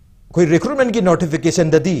koi recruitment gi notification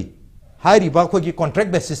da di hari ba ko gi contract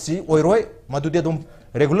basis si oiroi madu de dum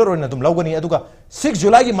regular oina dum lawgani aduga 6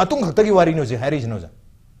 July gi matung khakta gi wari no ji hari jino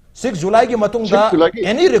 6 July gi matung da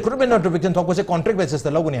any recruitment notification thok se contract basis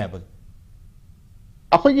da lawgani ha ba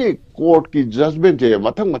akoi court ki judgment je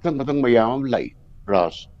mathang mayam lai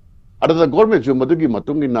ras ada the government ju madu gi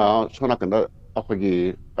matung ina sona kana akoi gi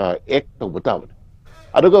act to bata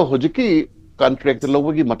aduga hojiki contract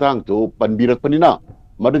lawu gi matang to panbirak panina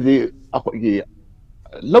madu di akoi gi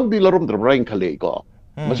lawdi larom drabrain khale ko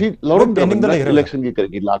masi larom drabrain election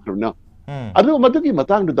gi lakrna adu madu gi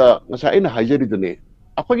matang da ngasa ina hajari dune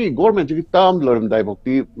akoi government gi term larom dai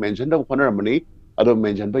bokti mention da khonar mani adu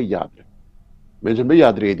mention ba yad mention ba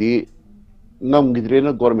yad re di ngam gidre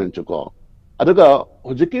na government ko adaga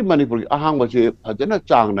hojiki manipur ahang ba je ajana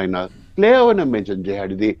chang nai na clear na mention je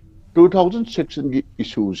hadi di 2016 gi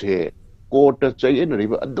issues he court chai en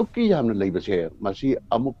riba aduki yamna leiba se masi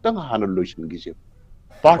amuktang hana lotion gi se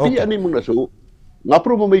party ani mung na su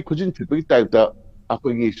ngapro mo mai khujin thipagi type da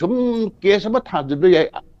akoi gi sum case ma thajbe yai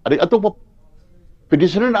ari atopa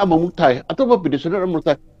petitioner amamuk thai atopa petitioner amuk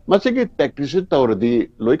thai masi gi tactician tawradi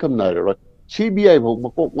loi kam na ro CBI bhog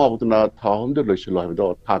makok ngawtuna thahom de loisilo habdo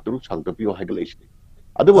thatru sangta pio hagalation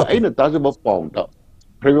adu aina taje ba pound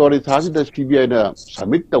February thaji da CBI na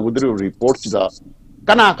submit ta udri report da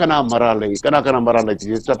kana marale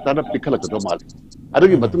ji chapta na pikhala ka mal adu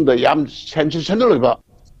gi matung da yam sensational ba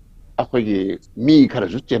akoi gi mi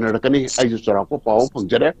khara ju general kani ai ju chara ko paw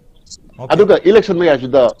phangjare adu ga election ma ya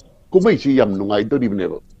ju da kumai si yam nungai do dibne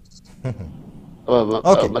ba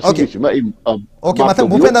okay mathang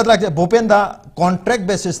Bupenda contract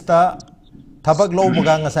basis ta thabak lo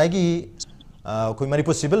muga ngasai gi koi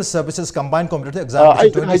Manipur Civil Services Combined Competitive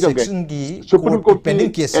Examination 2016 gi Supreme Court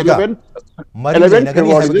pending case ga mari na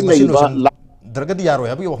gani resolution dragadi yaro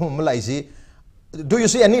ya bi hum lai si do you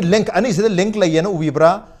see any link ani se link lai yana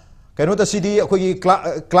ubibra kaino ta cd koi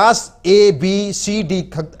class A B C D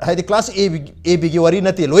haidi class A B gi wari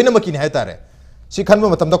nati loina makini hai tare si khanba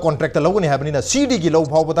matam da contract lagu ni habani na CD gi lo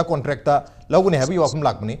phau bata contract ta lagu ni habi wafum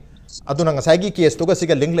lakmani aduna ngasai gi case to ga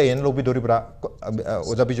siga link lai en lo bi dori bra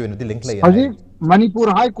oja Bijoy na di link lai haji Manipur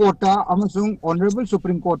High Court ta amasung Honorable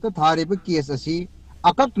Supreme Court ta thare ba case asi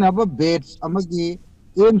akak na ba beds amagi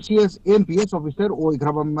MCS MPS officer oi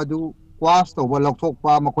grabam madu kwas to ba lokthok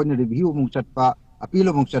pa makon review mung chat pa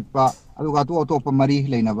appeal mung chat pa aduga to pa mari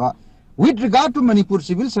leina ba with regard to Manipur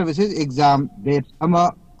Civil Services exam dates ama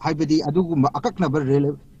haibadi adugumba akakna bar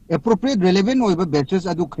appropriate relevant oiba batches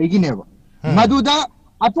adu khaigi neba maduda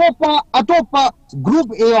atopa group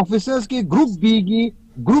A officers ki group B ki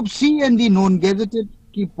group C and the non gazetted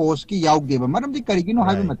ki post ki yaug deba maram di karigi no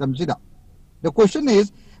haiba matam sida the question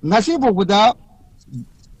is ngasi boguda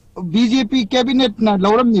BJP cabinet na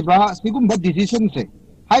lauram niba sigumba decision se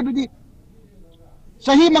haibadi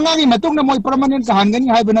sahi mangangi matung na moy permanent kahangani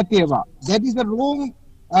haiba na teba that is the wrong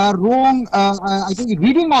I think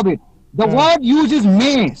reading of it. The word used is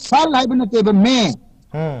may. Sal haibna tebe may.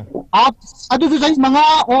 Adu to say manga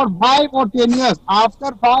or 5 or 10 years.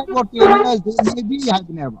 After 5 or 10 years, they may be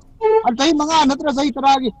haibna. And say manga another say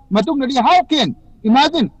taragi. Matung nadi how can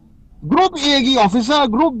imagine group A ki officer,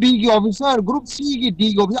 group B ki officer, group C ki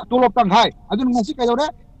D ki officer. Tolo tang hai. Adu ngasi kaya ora.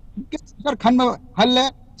 Sir khanma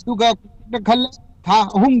halle tuga halle tha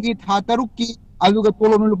hungi tha taruk ki aluga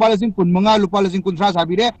polo no lupalasing kun manga lupalasing kun sa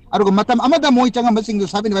sabi re aruga matam amada moi changa masing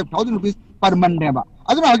 75,000 rupees per month ba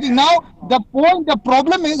aduna holding now the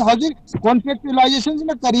problem is holding contractualization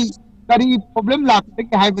na kari problem lakte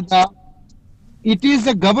ke hai bata it is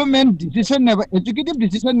the government decision never executive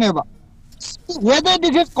decision never whether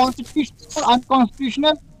this is constitutional or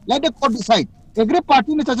unconstitutional let the court decide every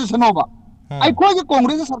party ne chacha sanoba ai koi ke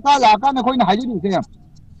congress sarkar laka na koi na haji ni se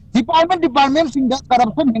department sing da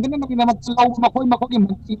corruption hengene no kina maklaw makoi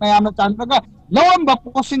manti mayam na chanraga lawam ba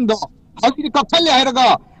posting do hagi ka phale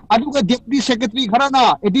hairaga aduga deputy secretary kharana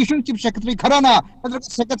additional chief secretary kharana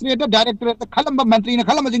secretary da director da khalam ba mantri na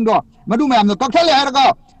khalam jing do madu mayam no kakhale hairaga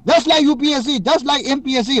just like UPSC just like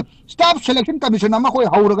MPCC staff selection commission ama koi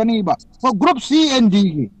hauraga ni ba for group C and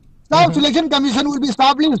D staff selection commission will be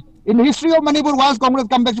established in the history of Manipur once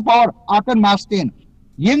Congress come back to power after March 10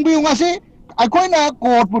 yeng bi nga se akoina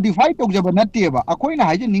court modify tok jaba natte ba akoina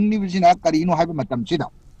haje ningni bisina karino haiba matam sida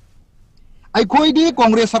ai khoi di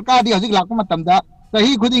congress sarkar di hajik lakma tamda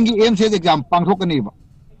sahi khuding gi MCS exam pangthokani ba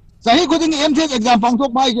sahi khuding MCS exam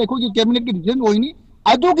pangthok bai je khoi gi cabinet ki decision oini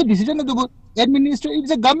adu ki decision adu administrative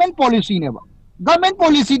is a government policy ne ba government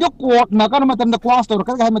policy do court na kan matam da class to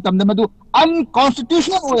kar ga matam da madu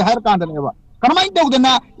unconstitutional oi har kan da ne ba karmai to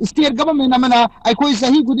da state government amana ai khoi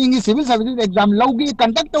sahi khuding gi civil service exam laugi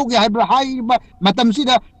conduct to gi hai matam si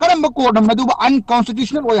da karam ba court madu ba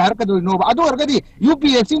unconstitutional oi har ka do no ba adu har ga di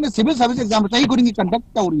UPSC ne civil service exam sahi khuding gi conduct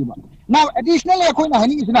to ri ba now additionally ai khoi na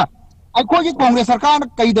hani sina ai khoi gi congress sarkar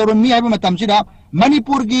kai do mi hai matam si da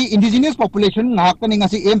Manipur ki indigenous population ngakani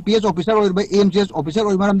ngasi MPS officer or by MCS officer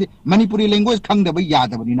or maram di Manipuri language khang da ba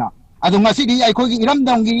yada ba dina adu ngasi di ai khoi gi iram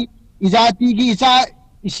dang gi izati gi isa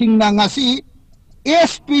ising na ngasi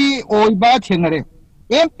SP oi ba thengare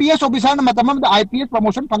MPS officer na matam da IPS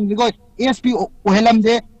promotion phang go SP ohelam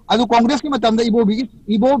de adu congress ki matam da ibo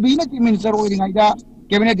bi na chief minister oi ringai da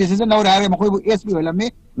cabinet decision law ra ma khoi SP ohelam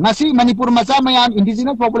me ngasi Manipur macha mayam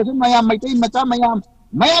indigenous population mayam Meitei macha mayam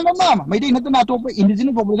Meitei natna to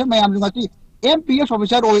indigenous population mayam ngati MPS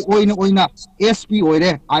officer oina SP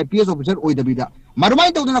oire IPS officer oidabida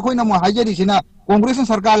marmai to na koina mo hajari sina congress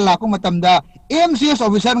sarkar la ko matamda MCS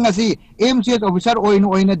officer ngasi MCS officer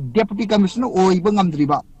oina deputy commissioner oiba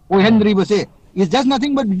ngamdriba ohendriba se is just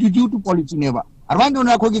nothing but due to policy neva arwan do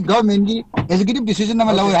na ko gi government gi executive decision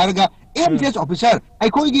na law harga MCS officer ai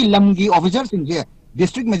ko gi lamgi officer singje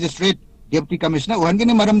district magistrate deputy commissioner ohange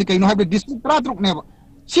ni maram ni kaino have district tratruk neva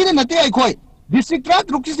sine nate ai khoi district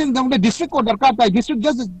tratruk sing dam district ko darkar tai district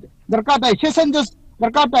judge darkar tai session judge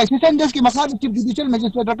darkar tai session judge ki makha chief judicial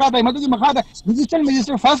magistrate darkar tai madu ki makha judicial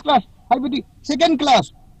magistrate first class haibati second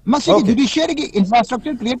class masi ki judiciary ki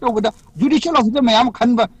infrastructure create over the judicial officer mayam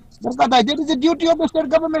khanba darkar tai that is the duty of the state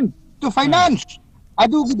government to finance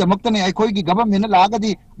adu ki damakta ne ai khoi ki government la ga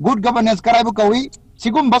di good governance karaibu kawi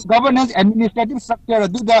sigum governance administrative structure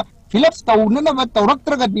adu da fill up tawna na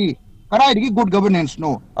tawraktra ga di karai di good governance no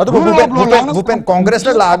adu Bupenda congress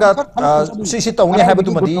na laga si tawni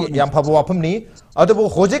habatu madi yam phabu wapam ni adu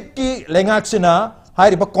hojik ki lengak sina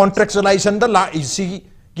hari ba contractualization da la isi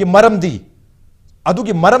ki maram di adu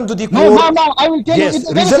ki maram du di no I will tell yes,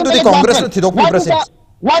 you reason to the congress to thidok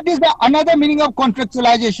what is the another meaning of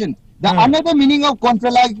contractualization the another meaning of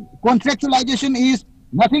contractualization is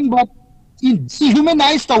nothing but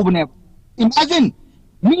dehumanized tawbne imagine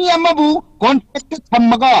me amabu contract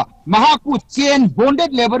thammaga mahaku chain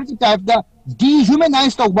bonded labor ki type da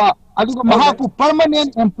dehumanized tawba aduga mahaku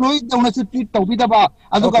permanent employee dawna se treat tawbidaba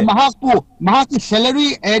aduga mahaki salary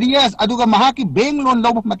areas aduga mahaki bank loan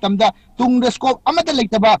law matamda tungda scope amata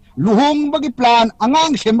leitaba luhong bagi plan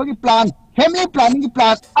angang sembagi plan family planning ki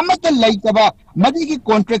plan amata leitaba madi ki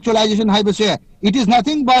contractualization haibase it is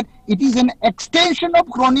nothing but it is an extension of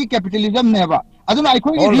crony capitalism neva aduna ai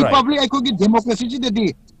khoi republic ai khoi democracy ji de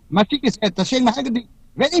masi ki taseng na hagdi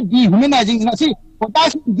very dehumanizing na si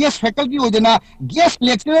potassium guest faculty odena guest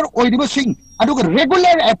lecturer oidiba sing aduga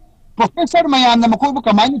regular professor mayam na mako bu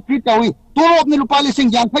kamai treat tawi to apne lupali sing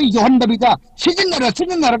yang phai johan dabita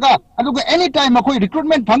siginara ga aduga anytime mako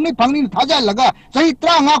recruitment phangni thaja laga sahi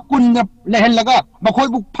tranga kun lehel laga mako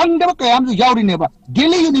bu phangda kayam ju yauri neba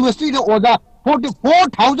Delhi University de oza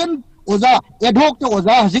 44,000 oza ad hoc to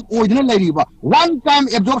oza hazik oidina lairiba one time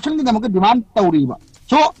absorption ni namaka demand tauriba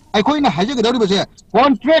so ai khoi na haje ga dori base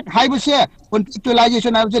contract hai base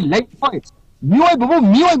contractualization hai base like khoi mioi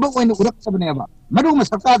babu oina urak sabne ba madu ma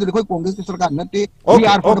sarkar de khoi congress ki sarkar natte we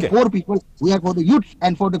are for the poor people we are for the youth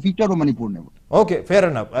and for the future of Manipur ne okay fair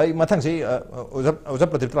enough ai mathang se oja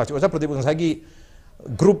pradeep sagi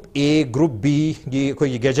group A group B gi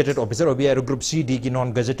khoi gazetted officer obi ai group C D gi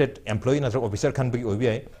non gazetted employee na officer khan bi obi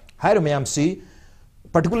ai hair mayam si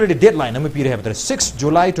particularly deadline ami pire have 6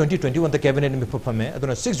 July 2021 the cabinet mi phame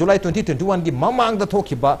aduna 6 July 2021 gi mamang da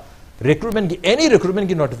thokiba recruitment gi any recruitment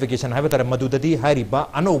gi notification have tare madudadi hariba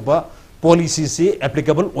anoba policy se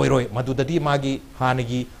applicable oiroi madudadi magi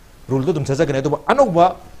hanagi rule do dum sajagane do anoba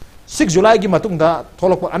 6 July gi matung da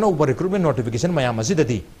tholokpa anoba recruitment notification mayam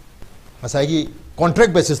asidadi masagi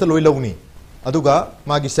contract basis da loi lawni aduga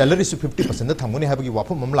magi salary su 50% da thamuni have gi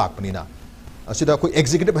wapam mam lakpani na asida koi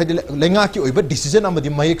executive hai lenga ki oiba decision amadi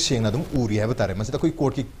mayek seng na dum uri hai batare masida koi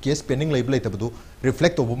court ki case pending label itabdu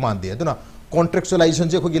reflect obu mande aduna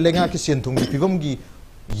contractualization je koi lenga ki senthung gi pibam gi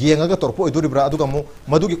yenga ga torpo iduri bra aduga mo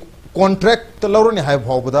madu gi contract lawroni hai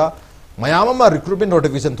bhawbada mayama ma recruitment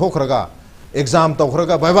notification thokhraga exam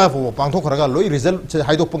tawkhraga bye bye fo pangthokhraga loi result se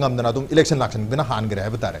haidok pangam dana dum election laction bina han gre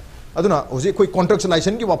hai batare aduna oje koi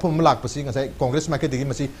contractualization gi wapam lak pasi ngasai congress ma ke digi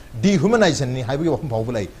masi dehumanization ni haibu gi wapam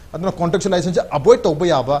phawbulai aduna contractualization je avoid tawba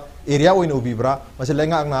yaba area oin obibra mase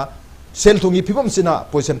lenga na sel thungi phibam sina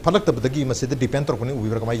position phalak ta badagi masida depend tor kuni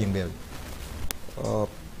ubibra kama yingbe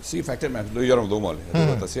see factor man lo yaram do mal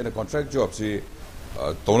ta se contract job si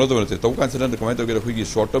tono to te to kan sina kama to ge khoi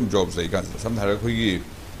short term jobs lai kan sam thara khoi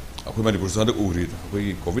khoi Manipur sa da uri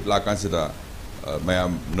khoi covid la kan sida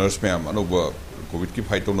mayam nurse mayam anoba covid ki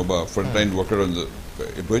fight to no ba front line worker on the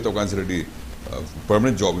employee to kan sida di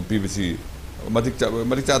permanent job in PVC matik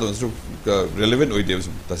cha don su relevant oi devs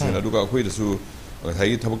ta sina du ka khoi da su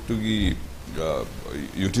thai thabak tu gi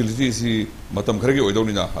utility si matam khare gi oi do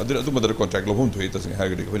ni na adu madar contract lo hum thoi ta sing ha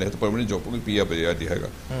gi khoi na permanent job ko pi ya ba ya di ha ga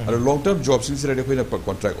adu long term job sing sira de khoi na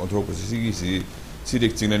contract on thro ko si si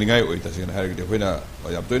dek ching na ni ngai oi ta sing ha gi khoi na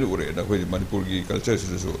ya to ni ure da khoi Manipur gi culture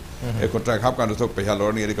su e contract hap kan to pe ha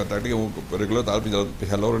lo ni ri contract gi regular tal pe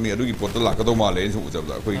ha lo ni adu gi portal la ka do ma le su jab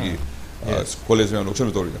da khoi gi college में लोग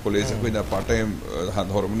तो college कोई ना part time हाँ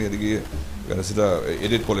धर्मनी यदि कि सिदा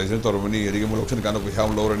edit college में धर्मनी यदि कि लोग चंद कानों को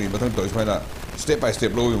हम लोग रनी मतलब तो इसमें ना step by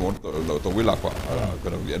step लोग भी मोड़ तो वही लाख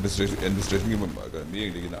करो administration की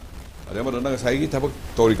मीटिंग लेकिन ना अरे मतलब ना साइकी था पर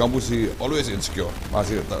तोरी campus always insecure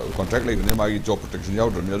मासी contract ले रहे मागी job protection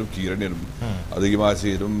यार रनी यार की रनी अरे कि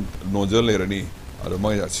मासी तुम नोजल ले रनी अरे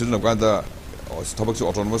मागी सीजन अब कांता थबक से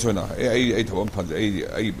autonomous होना आई थबम फंज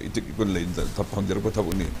आई इतने कुछ ले थब फंजर को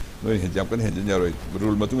थब उन्हीं नोई हिजाब कन हिजन यार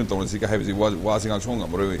रूल में तुम्हें तोड़ने सीखा है वैसे वासिंग आंसू होगा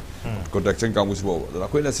मरे contraction काम कुछ वो ना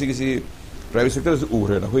कोई ना सीखी private sector से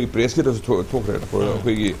उभरे ना कोई press के तो ठोक रहे ना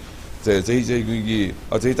कोई की जही की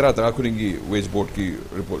जही तरह खुलेंगी wage board की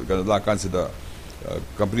report का लाकान से दा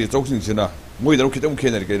company चौकसिंग से ना मुझे इधर कितने मुख्य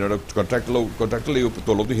नहीं कहना contract ले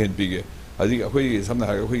तो लोग तो हेन पी गए अभी कोई सामने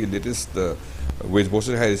है कोई latest wage board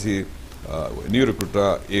से है इसी new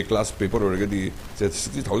recruiter A class paper already said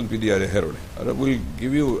 60,000 PDR hero. We'll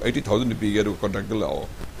give you 80,000 PDR to contract law.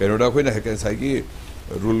 Canada when I can say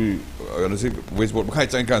rule wage board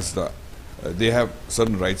they have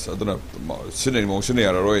certain rights. I don't know sin emotion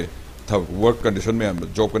work condition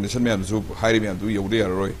job condition hiring do you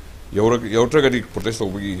Yautragadi protest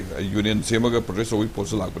over union same protest over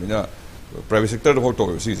postal private sector ho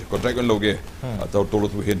to si contract kan loge to to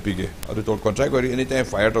to hen pige adu to contract wari anytime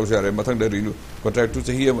fire to share mathang da renew contract to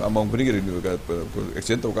chahi among kuni renew ka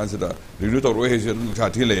extend to kan sida renew to ro he si kha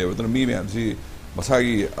thi le to mi me am si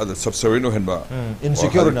masagi ad subservient hen ba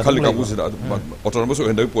insecure na khali ka bu sida autonomous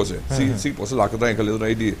hen da pose si pose la ka da khali da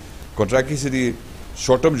id contract ki sidi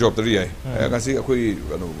short term job tari ai ka si akoi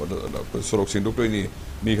sorok sing dok to ni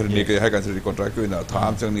mi khar ni ka ha kan sidi contract ko na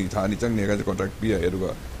tham chang ni tha ni chang ne ka contract bi ai adu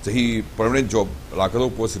chahi permanent job la ka do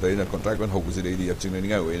post da ina contract kan hoku si dei ching ni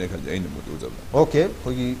ngai oi na khal ai na mu jab okay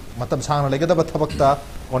khoi matam sang na lega da thabakta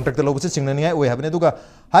contract lo si ching ni ngai oi habne duga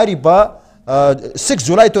hari ba 6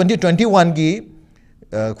 July 2021 gi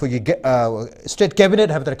khoi gi state cabinet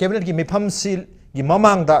habta cabinet gi mifam sil gi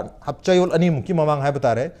mamang da hapchayol ani mu ki mamang ha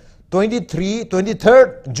batare 23rd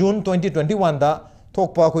June 2021 da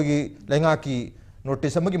thokpa khoi gi lenga ki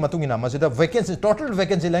notice amagi matung ina masida vacancy total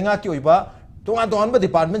vacancy lenga ki oiba tonga tonba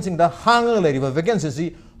department sing da hang le riba vacancy si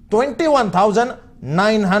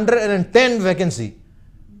 21,910 vacancy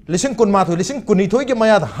lising kun ma thoi lising kuni thoi ki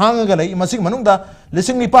maya hang ga lei masing manung da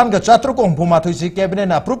lising nipan ga chatru ko hum ma thoi si cabinet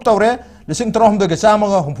na approve tawre lising trom do ga sama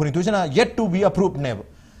ga hum phuni thoi na yet to be approved ne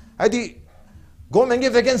adi government ge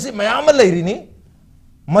vacancy mayam le ri ni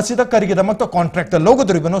masida kari ga damak to contract logo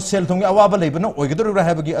dori bano sel thong awaba le bano oi ga dori ra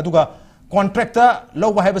ha ba gi aduga contractor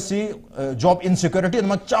low have a job insecurity and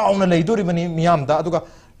much chauna lay duri bani miyam da aduga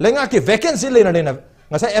lenga ki vacancy lena lena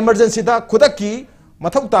ngasa emergency da khudaki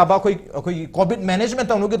mathau ta ba koi covid management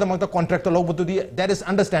ta nugi da contractor low butu di that is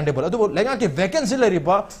understandable adu lenga ki vacancy le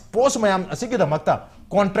riba post mayam asigi da makta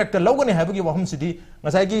contractor low ne have gi wahum city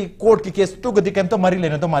ngasa gi court ki case tu gadi kam ta mari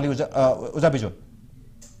lena to mali uja bijo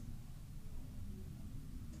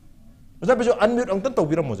unmute ang tan to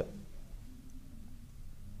biram moja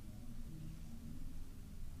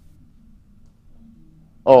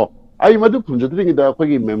oh ai madu phunjadri ngi da khoi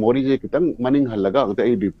gi memory je kitang maning halaga ang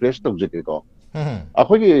ai refresh tok je ko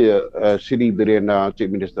akhoi gi Sri Birena chief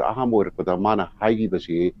minister ahamor ko da mana hai gi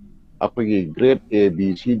basi akhoi gi grade A B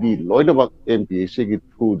C D loinabak MPCC gi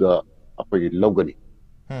through the akhoi gi logani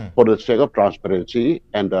for the sake of transparency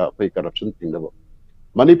and akhoi corruption thing da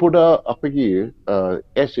Manipur da akhoi gi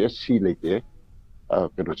SSC lete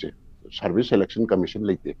kano che service selection commission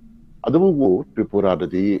lete अदबु Tripura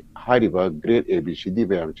the हारिबा grade ABCD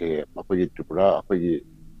बेम चे अखोई त्रिपुरा अखोई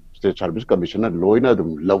state service commissioner लोइना दम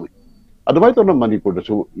love अदबाई तो न मणिपुर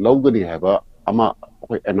दसु लवगनि हैबा अमा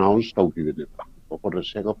अखोई announce तौदिबे for the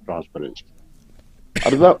sake of transparency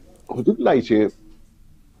अदबा हुदुक लाइसे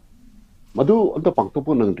मधु अंत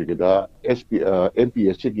पांगतोपो नंगदिदा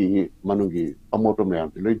MPCC की मनुगी अमोटो मैम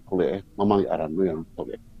लोइ थोले ममांग आरान नो याम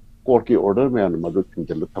थोले कोर्ट की ऑर्डर में आने मदद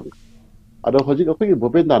थिंजल थम अदो हजिक अखोई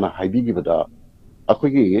भूपेंद्र ना हाइबी की बता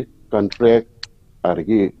अखोई कॉन्ट्रैक्ट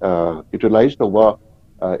आरगी यूटिलाइज तौबा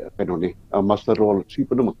कनोने मास्टर रोल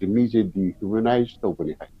सीपन मक्ति मीजे दी ह्यूमनाइज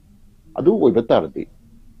तौबने है अदु ओइ बतारदी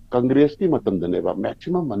कांग्रेस की मतंदनेबा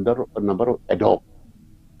maximum number of adopt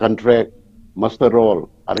contract master role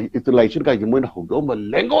आरगी utilisation का यमोइन होगो म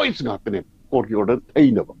लैंग्वेज गातने कोर्ट की ऑर्डर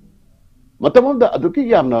थैनबा मतमदा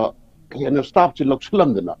अदुकी यामना हेन स्टाफ ची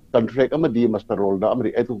लक्षलमदना कॉन्ट्रैक्ट अमदी मास्टर रोल दा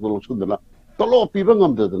अमरी एतु लक्षुदना तलो पीबा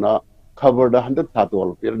ngamdadana cover da 100 tha tol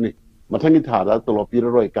pirni mathangi tha da tolo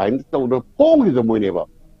piraroi kain tawda pong di moineba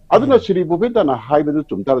aduna Shri Bupenda na haiba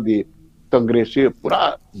chumtar di congress se pura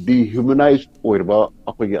dehumanized oirba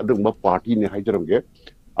akogi aduma party ne haijaramge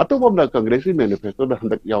atobamna congress manifesto da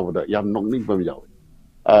handak yawda yam nokning bam yaw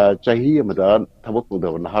chahi amada thabak pungda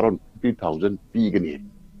na haron 50000 pi gani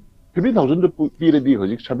 50000 pi di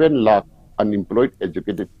hojik 7 lakh unemployed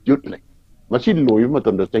educated youth like masi loy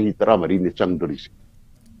matamda chahi tara mari ne changdorisi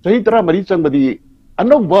chahi tara mari changbadi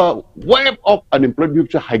anova wave of unemployed youth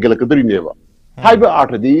cha haigal kadri neba haiba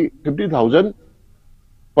athadi 50000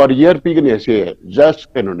 per year pigane se just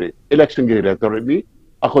kanone election ge electorate bi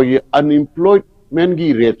akoi unemployment gi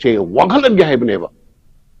rate che wanghalan ge haibneba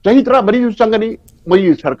chahi tara mari changani mai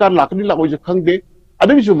sarkar lakni lakoi je khangde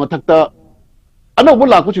adabi su mathakta anova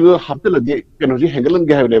lakku chu hapta lade kanoji hengalan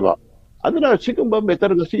ge haibneba aduna sikamba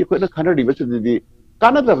better gasi koina khana di besidi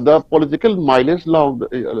kana da political mileage long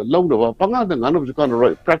da panga da ngano ju kana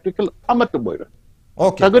right practical amat boira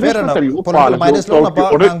okay fair enough political mileage long ba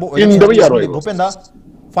in the yaro Bupenda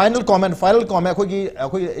final comment koi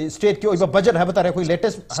state ki oiba budget ha bata re koi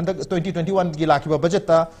latest 2021 ki lakhi ba budget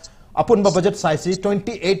ta apun ba budget size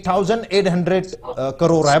 28800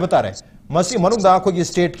 crore ha bata re masi manung da koi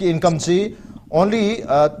state ki income si only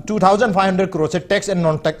 2500 crore se tax and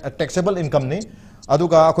non taxable income ni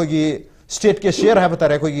aduga koi state के share है बता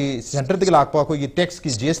रहे कोई center तक लाख पा कोई tax की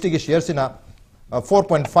GST के share से ना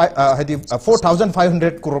 4.5 है दी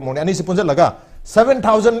 4500 करोड़ मोने यानी से पुंजे लगा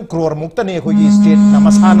 7000 करोड़ मुक्त नहीं कोई state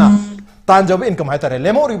नमसाना तांजब income है तारे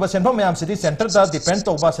लेमो रिबा सेंटर में आम सिटी center ता depend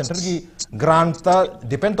तो बा center की grant ता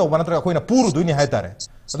depend तो बना तो कोई ना पूर्ण दुनिया है तारे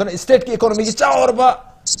तो state की economy की चार बा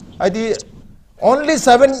है दी only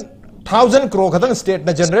 7000 करोड़ खतंग state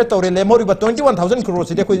ना generate तो रे लेमो रिबा 21000 करोड़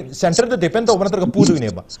से कोई center तो depend तो बना तो पूर्ण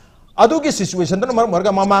दुनिया बा अदुगी सिचुएशन दन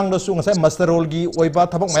मरगा ममांग दसु ngasai master role gi oiba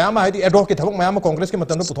thabak mayam haidi ad hoc ki thabak mayam congress ki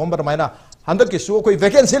matam puthom bar maina handak ki su koi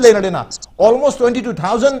vacancy leina lena almost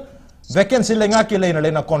 22000 vacancy lenga ki leina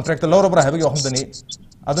lena contract lor bra habi hom dani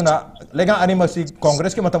aduna lenga animasi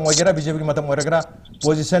congress ki matam oigera BJP ki matam oigera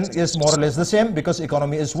position is more or less the same because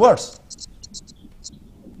economy is worse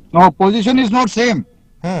no position is not same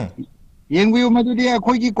yengwi madudi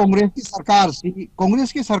khoi ki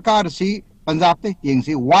congress ki sarkar si Punjab ते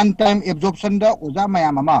येंगसी one time absorption दा ओजा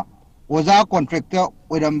मयामा ओजा contractor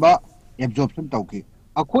Oramba absorption तौकी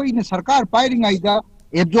अखोई ने सरकार पाइरिंगाई दा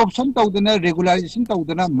absorption तौदना regularisation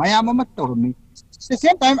तौदना मयामा तौरमी the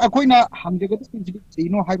same time अखोई ना हमजेगत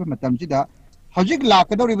सिनो हाइबा मतम सिदा हजिक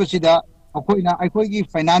लाकदौरिबसिदा अखोई ना अखोई की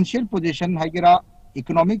financial position हाइगेरा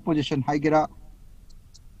economic position हाइगेरा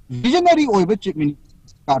visionary ओइबा chief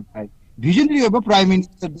minister visionary ओइबा prime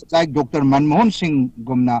minister like doctor Manmohan Singh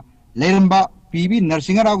गुमना लेरंबा PV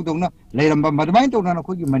Narasimha Rao दोना लेरंबा मदमाइन तोना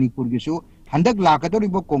नखोगी मणिपुर गिसु हंदक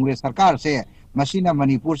लाकदोरिबो कांग्रेस सरकार से मसीना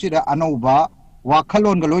मणिपुर से अनौबा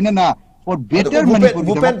वाखलोन गलोइना फॉर बेटर मणिपुर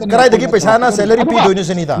भूपेन कराई दगी पैसा ना सैलरी पी दोने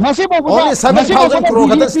से नीता only 7000 crore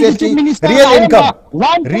खतर स्टेट की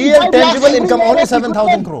real tangible income only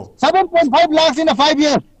 7000 crore 7.5 lakhs in a 5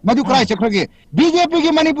 years मधु कराई चक्रगे बीजेपी की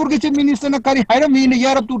मणिपुर के चीफ मिनिस्टर ने करी हायरम इन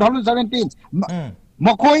ईयर ऑफ 2017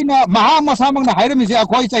 मकोइना महा मसामंगना हायरम से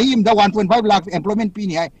अखोई सही इम द 1.5 लाख एम्प्लॉयमेंट पी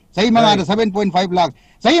नि है सही मंगा द 7.5 लाख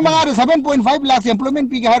सही मंगा द 7.5 लाख एम्प्लॉयमेंट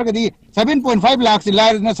पी के हर गदी 7.5 लाख से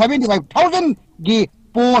लायर 75000 की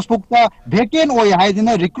पोस्ट पुक्ता वेकेंट ओय हाय दिन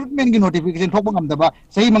रिक्रूटमेंट की नोटिफिकेशन ठोक ngam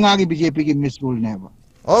सही मंगा की बीजेपी की मिस रूल ने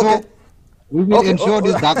okay we will ensure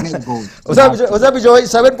this darkness goes ओजा बिजोय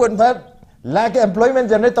 7.5 लाख एम्प्लॉयमेंट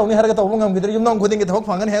जनरेट तौनी हर का तौबंग हम गिदर युम नंग खुदिंग के थोक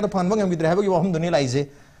फांगन है तो फानबंग हम गिदर है बगी हम दुनी लाइजे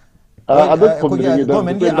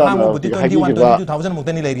गवर्नमेंट की अहांग बुद्धि 21000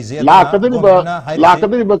 मुक्तनी लेरिजे लाकदनी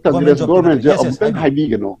बा कांग्रेस गवर्नमेंट जे अमतन हाइबी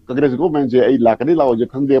गनो कांग्रेस गवर्नमेंट जे आई लाकदनी लाओ जे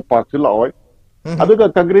खंगे पार्क से लाओ अदुगा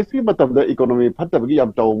कांग्रेस की मतलब द इकोनॉमी फतबगी याम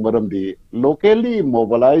ताउ मरम दी लोकली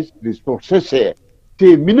मोबिलाइज रिसोर्सेस से ते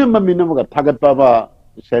मिनिमम का थागत पाबा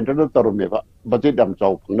सेंटर तरुमेबा बजेट याम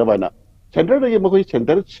चाउ फंगनबाना सेंटर ये मकोई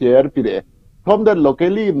centre share पिरे from the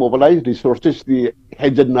locally mobilise resources दी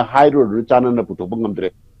हेजन हाइरो चानन पुतो बंगमद्रे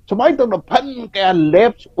समाई तो फन क्या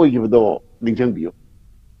लेफ्ट ओइबदो निजंग बियो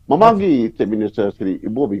Mamangi Chief Minister Sri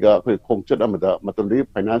Ibobiga Kongchat Amada Matandi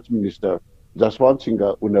Finance Minister Jaswant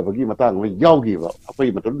Singha Unabagi Matang Yaugi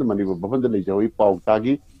Apai Matanda Mani Bapanda Jawi Pau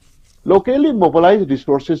Tagi locally mobilized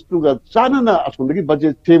resources to the Sanana Asundagi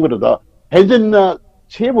budget chamber the Hazen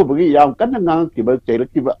Chamberbugi Yam Kananga Kiba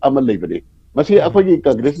Kiba Amal Labor. Masi Afagi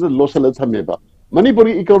Congress Losala Tameba.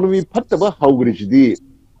 Manipuri economy Pataba how rich the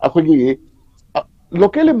Afagi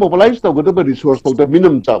locally mobilized the whatever resource for the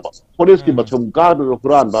minimum Java. Police keep some guard of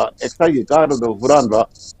Huranda, excited guard of Huranda,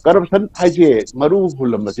 corruption, Haje, Maru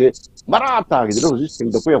Hulamase, Marata is resisting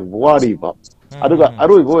the way of Wariba.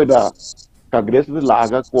 Aru Goida, Congress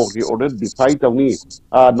Laga, Koki, order defy Tony,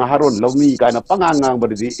 Naharon, Lomi, kind of Pangang,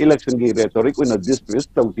 but the election gave rhetoric in a dispute,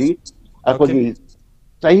 Tony, Afagi.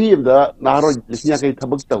 Sahi the Naro Lisnia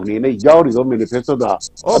Tabak Tony, a Yauri manifesto da,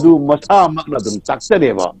 Adu Masa Magnadum,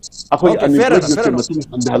 Taxadeva. Okay, fair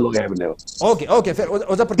enough. Okay, fair.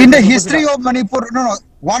 In the history of Manipur, no,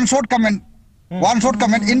 one short comment. One short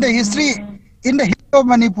comment. In the history of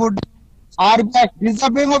Manipur, RBI,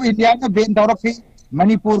 Reserve Bank of India,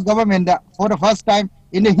 Manipur government for the first time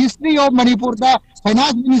in the history of Manipur, the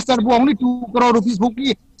finance minister only 2 crore rupees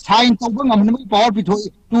bookie signed power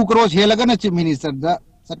 2 crore Helagana chief minister the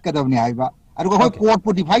Satkadavni Haiba. I go court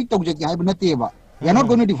put defy Togja. We are not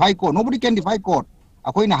going to defy court. Nobody can defy court.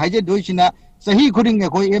 Ako na haje doishina sahi kuring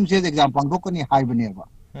ako MCS exam pangko ni haiba neba.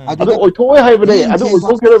 Ado oitoi haiba ne. Ado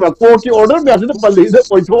oitoi kere ba court ki order me asine palli de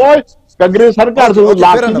oitoi Congress sarkar so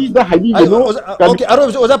laki da haibi gano. Okay, aro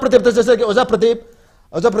Oza Pradeep जैसे कि Oza Pradeep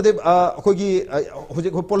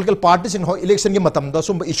कोई political parties in election के मतम दा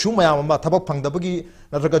सुम issue में आम थबक फंग दबगी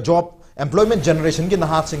नरका job employment generation के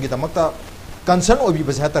नहात सिंगी तमकता concern ओबी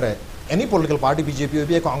बजातर है any political party BJP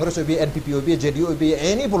ओबी Congress ओबी NPP ओबी JDU ओबी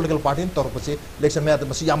any political party इन तौर पर से election में आते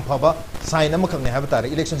मसी याम फाबा sign नमक ने है बतारे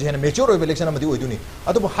election जो है ना mature ओबी election नमदी ओई दुनी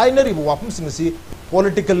अतो high नरी वो वापम सिंग सी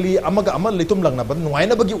politically अमग अमल लितुम लगना बद नुआई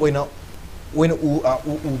ना बगी ओई ना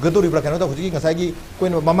गदोरी ब्रकन होता हुजी ngасai gi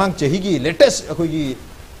koin mamang chehi gi latest akoi gi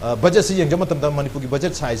budget si yengjam tam Manipur gi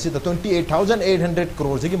budget size da 28800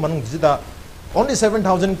 crore gi manung ji da only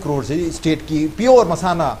 7000 crore state ki pure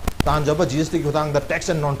masana tanjaba GST ki hutang the tax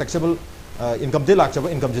and non taxable income de lak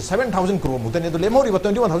income ji 7000 crore mutane to lemori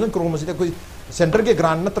 21000 crore masida koi center ke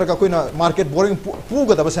grant natra ka koi na market boring pu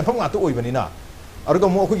ga da sampham nga to oi bani na और को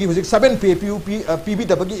मो की हुजिक 7 PB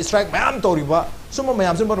दबगी strike ma'am तोरिबा सुम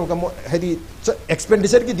ma'am सुम बनो कमो हेदी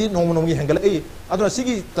expenditure की दी नोम नोम हेंगल ए अदो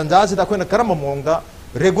सिगी तंजा से दा कोइना करम मोंगदा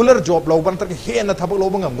रेगुलर जॉब लो बन तर के हे न थबक लो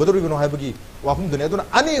बंगम गदोरिबनो हाबगी वाफम दुनिया दुना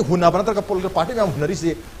अनि हुना बन तर का पॉलिटिकल पार्टी में हुनरी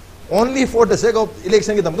से only for the sake of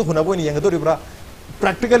election की दम तो हुना बोनी यंगदोरिबरा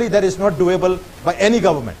practically that is not doable by any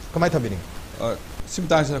government कमाई थबिनी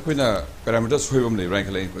Sometimes I quit a parameter swim the rank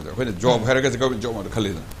lane with a job, Harrigan government job on the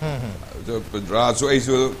Kalina. So I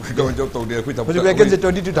go job to the quit of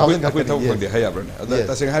 22,000 the higher.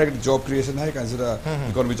 That's a higher job creation. I consider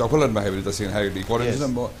economy chocolate by having the same higher economy.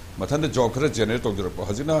 Matanda job could generate of the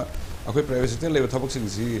Hazina. I quit privacy level topics in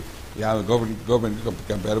the government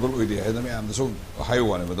comparable with the enemy and the so high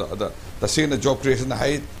one. The same job creation, the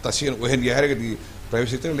high, the same when you had the private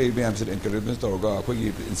sector ले भी हमसे encouragement तो होगा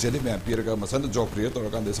कोई incentive में appear का Masand job create तो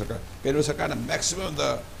होगा अंदर सरकार पेरो सरकार ना maximum दा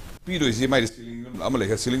पीरो इसी माइल ceiling अमल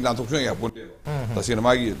है ceiling दांतों क्यों या बोलते हैं तसीन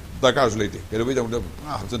हमारी दरकार जो लेते पेरो भी जब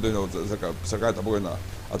हमसे तो सरकार तब कोई ना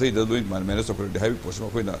अतः इधर दो मैंने तो कोई हाई पोस्ट में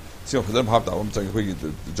कोई ना सिर्फ फजल भाव था हम चाहेंगे कोई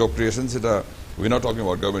job creation से ता we are not talking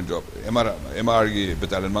about government job MR की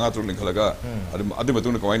battalion मंगा तो लिंक लगा अदे में तो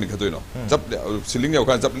उन्हें कमाई नहीं करते ना जब ceiling या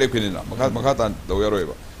उखान जब ले फिर ना मखा तान दो यार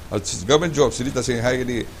होएगा government jobs sili ta sing hai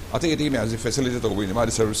gi ati ati me as facility to go in ma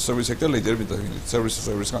service sector le jer bi ta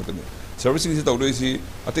service company servicing si to do si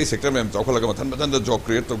ati sector me am chawkhala ga mathan da job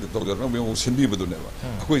create to no me sinbi bu du ne ba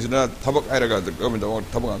akoi jina thabak ai ra ga government da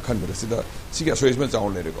thabak khan ba si da si ga sois me chaw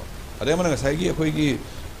le re ko ade ma na sai gi akoi gi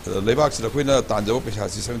लेबाक से कोई ना तांजब पैसा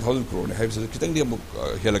 7,000 crore ने है बिसे कितने दिया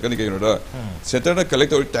हेलकनी के यूनिट सेंटर ने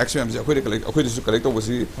कलेक्ट और टैक्स में हमसे अखोई जो कलेक्ट हो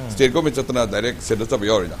बसी स्टेट को में चतना डायरेक्ट सेंटर तब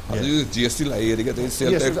यार ना GST लाई है दिखा तो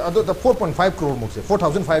सेल टैक्स अदो 4.5 crore मुझसे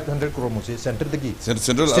 4,500 crore मुझसे सेंटर तकी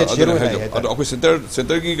सेंट्रल अदो अखोई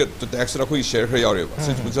सेंटर की टैक्स रखोई शेयर है यार है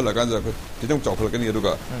सिर्फ मुझे लगा जरा कितने चौकल करनी है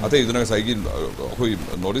रुका अतः इधर का साइकिल अखोई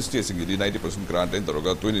नॉर्थ ईस्ट सिंगी 90% ग्रांट है तो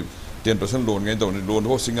रुका 10% लोन गए तो लोन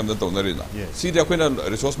हो सिंगम तो ना रहना सीधे अखोई ना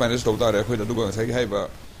resource manage to that अखोई ना दुकान साइकिल है बा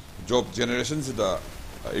job generation से दा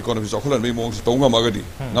economy चौकल में मोंग से तोंगा मगदी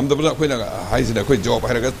नम तो बस अखोई ना हाई से अखोई job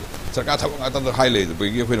है रखा सरकार था वो आता हाई ले तो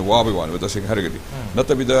कोई अखोई ना वाह भी वान बता सिंग है रखी न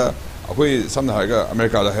तभी दा अखोई सामने है का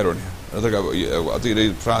अमेरिका दा है रोने न तो का अति रे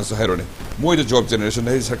फ्रांस है रोने मोई तो job generation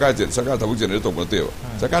है सरकार था वो generate तो बनते हो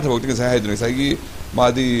सरकार था वो तीन से है जो साइकिल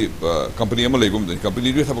मादी कंपनी में ले घूमते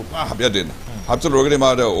कंपनी भी था वो हब्या देना hapchal rogre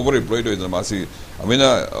ma da over employed do ma si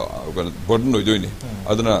amina burden do ni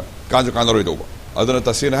adana kanjo kanaro do adana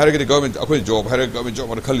tasina harigadi government akoi job harigadi government job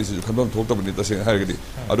ma khali si khanbam thokta bani tasina harigadi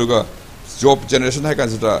aduga job generation hai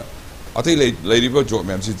kanjita atai lady job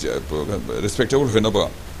ma'am si respectable henaba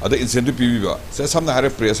ada incentive pv ba se samna hare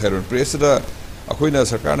press heron press da akoi na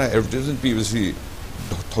sarkar na advertisement pv si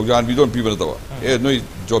thojan bi don pv da ba e noi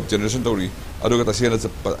job generation tori aduga tasina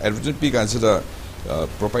advertisement p kanjita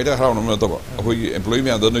provider haraw no da ba akoi employee me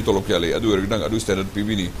da noi tolok ya le adu ergdang adu standard pv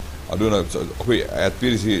ni aduna akoi at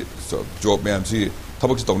pv si job ma'am si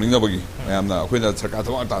thabak si tongning na bagi ma'am na akoi na sarkar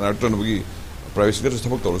thawa ta na tron bagi private sector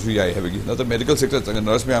thabak tolo su yai habagi na the medical sector chang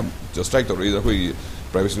nurse ma'am just strike to ri akoi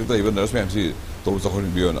private sector even nurse ma'am si tolo chakon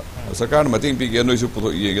biona sarkar na mating pi ge noi su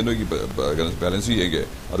puto ye ge noi ki balance ye ge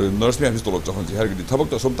adu nurse ma'am si tolo chakon si hargi thabak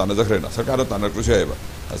to som tan na jakhre na sarkar ta na kru se ba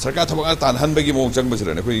sarkar thabak tan han bagi mong chang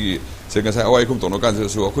basre na akoi se ga sai awai kum tono kan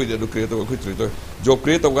su akoi de create to akoi tri to job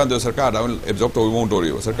create to kan de sarkar da absorb to mong to ri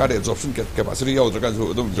sarkar de absorption capacity yaw kan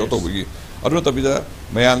su dum job to bagi adu ta bi da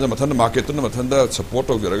mayam da mathan market to na mathan da support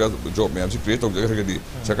to ga job ma'am si create to ga di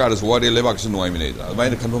sarkar is wari lebak sin noi mine da mai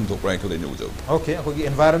khanbam to prank le ni ujo okay akoi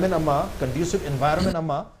environment ama conducive environment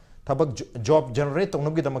ama thabak job generate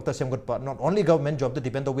tongnom gi damakta semgot pa not only government job the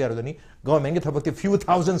depend to we are dani government gi thabak few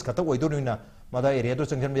thousands khata oido nuina mada area to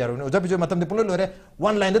changjan bi yarone oja bijo matam de pulo lore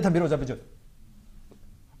one line da thambiro oja bijo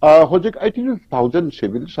hojik 18000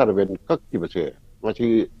 civil servant kak ki base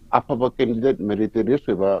machi afaba candidate meritorious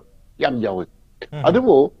ba yam yawe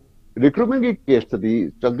adubo recruitment ki case study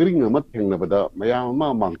chagring ma thengna bada mayam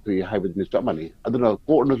ma mangtri haibid ni chamani aduna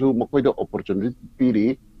ko na su makoi da opportunity piri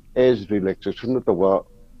as relaxation to wa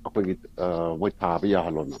apagi moi tha ba ya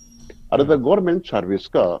halona adada government service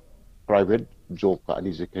ka private job ka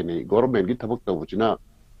ani jekhene government gi thabak to buchina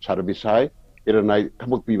service hai iranai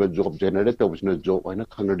thabak pi ba job generate to buchina job aina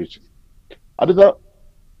khangri chi adada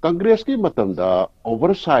Congress ki matam da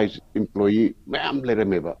oversized employee ma'am lere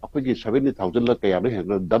meba apagi 70000 la kaya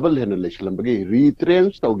ne double hen election bagi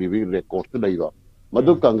retrench to give record to daiwa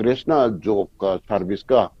madu Congress na job ka service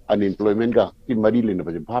ka unemployment ka ki mari lena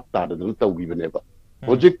baje bhap ta da to give ne ba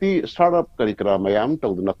project startup karikra mayam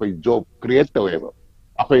to na koi job create to eba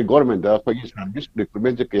apai government da koi service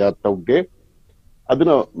recruitment je kaya to de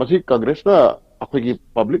aduna masi Congress na apai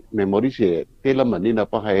public memory se tela mani na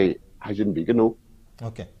pa hai hajin bigano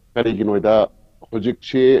okay kari gi noida project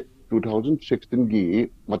che 2016 gi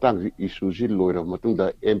matang issue ji loira matung da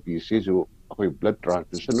MPCC jo akoi blood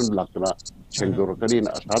transfusion lakna chengdor kari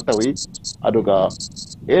na asata wi aduga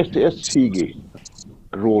SSC gi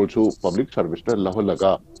role to public service ta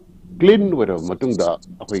laholaga clean wera matung da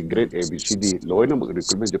akoi grade ABCD loina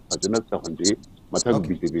recruitment je phajana sa hanji mathang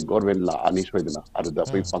BJP government la ani soidana aduda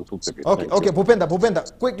koi pangthuk take okay Bupenda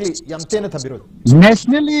quickly yam tena thambiro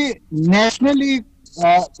nationally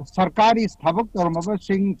सरकारी स्थापक तौर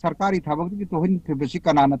सिंह सरकारी थाबक की तोहिन फिबसी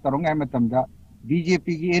कनाना तरंग है मतमदा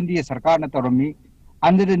BJP की NDA सरकार न तरमी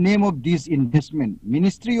under the name of this investment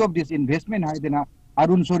ministry of this investment है देना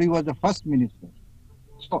Arun sorry was the first minister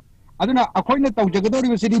so अदुना अखोइना तौजगदोरी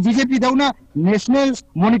बसिदी BJP Dauna national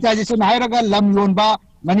monetization हायरगा lump लोनबा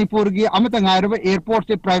Manipur की अमत गायरबा एयरपोर्ट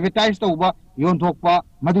से प्राइवेटाइज तौबा योनथोकपा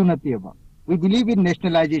मदु नतेबा we believe in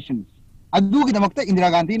nationalisation अदुगी दमकता Indira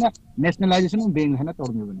Gandhi ना नेशनलाइजेशन में बेंग है ना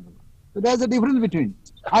तौर में बनेगा so there's a difference between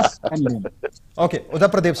us and them okay Uda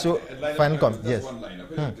Pradeep so final comment yes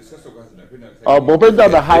Bupenda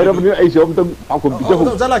da hire ni ai jom tum akum bijo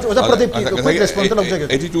Uda Pradeep ki quick response to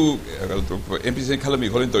object 82 MPCC khalami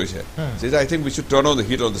kholin to ise says I think we should turn on the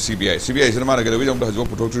heat on the CBI is na ga we jom da jo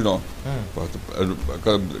puto tri no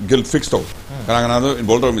guilt fixed out kana no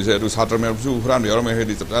involved mi se ru satra me su huran yaro me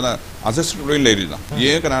hedi tapana ancestral rain lady na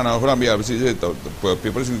ye kana huran bi abisi se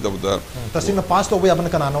paper sin da tasina pass to we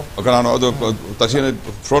aban kana no no tasina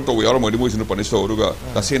fraud to yaro mo di mo sin punish to ruga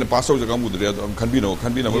tasina pass to ga mu de kanbino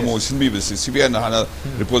mo sin bi CBI na hana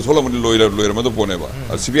report hola mo lawyer mo to pone ba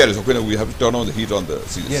CBI is okay we have to turn on the heat on the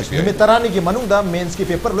CBI me tarani ki manung da mains ki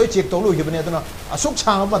paper loi check to lu gi bane aduna asuk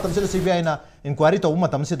chang matam se CBI na inquiry to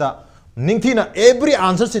matam se da ningthina every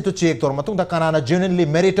answer se to check tor matung da kana na genuinely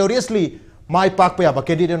meritoriously mai pak pa ba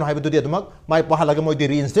candidate no haibu du adumak mai pa halaga moi di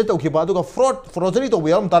reinstate to ki ba du ga forgery to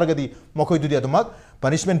we am targadi mokoi du adumak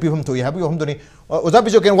punishment pihum to habu hum doni oja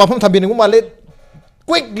bijo ken wafam thambi ningu male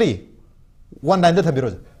quickly one line da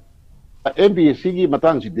thabiro MPCC gi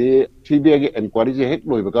matang si de CBI gi inquiry je hek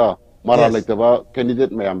loi ba mara laitaba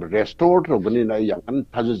candidate mayam restore to bani na yang kan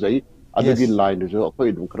thaje jai adagi line jo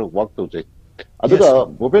akoi dum khara work to jai aduga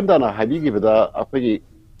Bupenda na habi gi bada apagi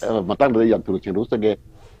matang da yang tu chen ru sage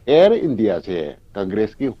Air India se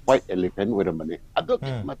Congress ki white elephant wera mane aduk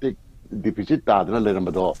matik deficit tadna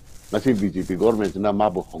leramado nasi BJP government na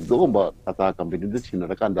mabu hongdogomba tata company de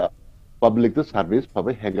chinara public the service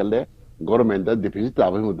pabe hegale government the deficit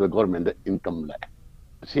tabe mu government the income la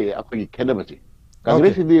se akoi kenabasi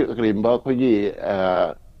congress di krimba koi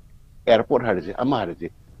airport harisi ama harisi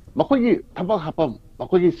makoi thabak hapam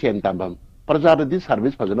makoi sen tambam prajada di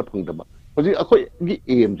service phajana phangdaba hoji akoi gi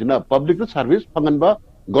aim jina public the service phanganba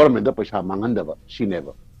government the paisa mangandaba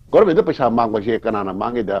sineba government the paisa mangba se kanana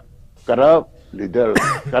mangida corrupt leader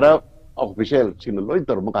corrupt official sino loi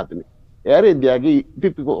tor makatini air india gi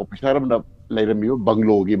typical officer amna leiramiyo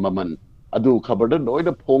banglo gi maman adu khabar da loi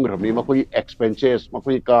da phong rami makoi expenses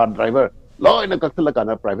makoi car driver loi na kaktala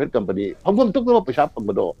kana private company hangom tok no paisa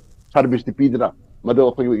pangdo service ti pidra mado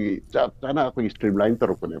koi chana koi streamline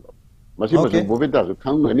tor ko ne ba masi masi bobeda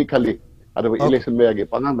khang ani khali adu election me age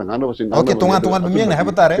pangang ngano sing okay tungan bimiang na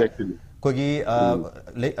habatare kogi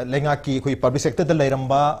lenga ki koi public sector da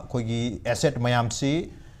leiramba kogi asset mayam si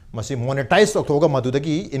masi monetize toga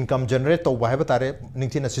madudagi income generate to ba habatare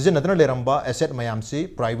ningthina season adana leiramba asset mayam si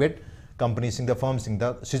private companies sing the firms sing the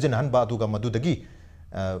season han ba duga madudagi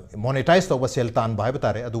monetize to ba sell tan ba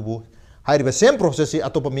habatare adubu hariba same process si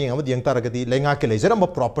atopa mi amad yang taragadi lenga ke leizaramba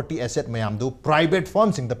property asset mayam du private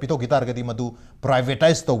firms sing the pito gitaragadi madu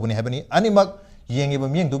privatize to buni habani animak yengi ba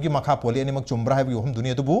mieng dugi makha poli animak chumbra habi hom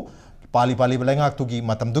dunia dubu pali lenga tugi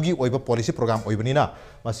matam dugi oiba policy program oibani na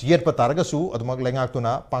mas yet pataraga su adumak lenga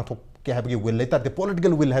tuna pangthok ke habi will later the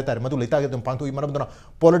political will hatar madu later dum pangthok imanam dona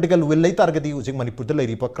political will later gadi using manipur de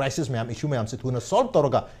lairi pa crisis mayam issue mayam se thuna solve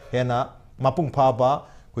toroga hena mapung pha ba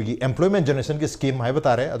kogi employment generation ki scheme hai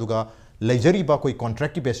batare aduga leijari ba koi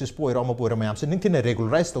contract ki basis po era ma po era mayam se ningthine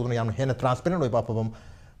regularize tawna yam hena transparent oiba pabam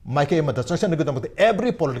maike ma da section nagudam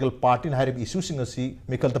every political party in high issue singa si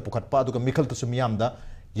mikal ta pukhat pa aduga mikal ta sumiyam da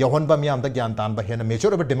yahon ba miyam da gyan tan ba hena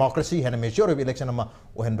mature of democracy hena mature of election ama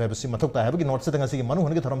ohen ba si mathok ta habagi note se dang si manu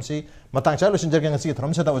hon gi tharam si matang cha lo sinjar gi si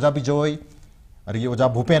tharam se da oja bijoy ari oja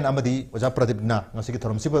bhupen amadi oja pradeep na ngasi gi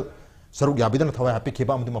tharam si ba saruk yabidan thawai happy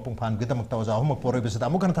kheba amdi mapung phan gi damak ta oja homak poroi bisa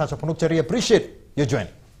amu kan tha sa phonuk chari appreciate you join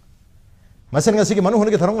masan ngasi gi manu hon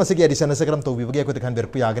gi tharam ngasi gi edition se gram to bi bagi ko te khan ber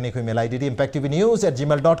pu agane ko mail id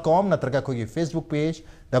impactvnews@gmail.com natraga ko gi facebook page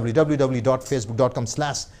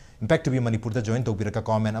www.facebook.com/impactv manipur da join to bi raka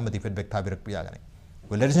comment amadi feedback tha bi rak pu agane.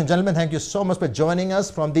 Well, ladies and gentlemen, thank you so much for joining us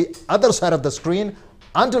from the other side of the screen.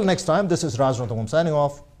 Until next time, this is Raj Nongthombam signing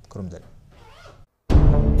off. Kurumjali.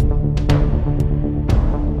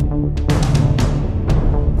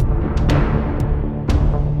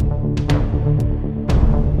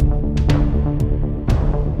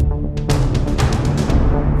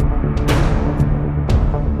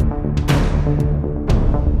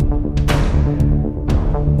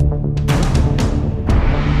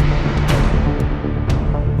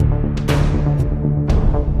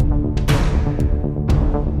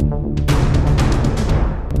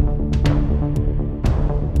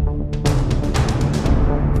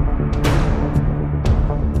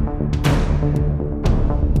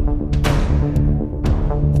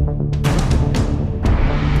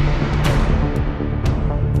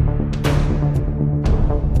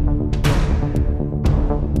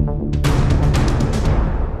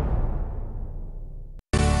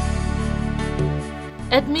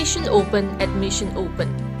 Admission open.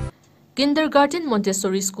 Kindergarten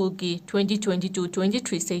Montessori School की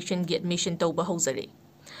 2022-23 session की admission तौबा हो जरे.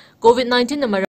 COVID-19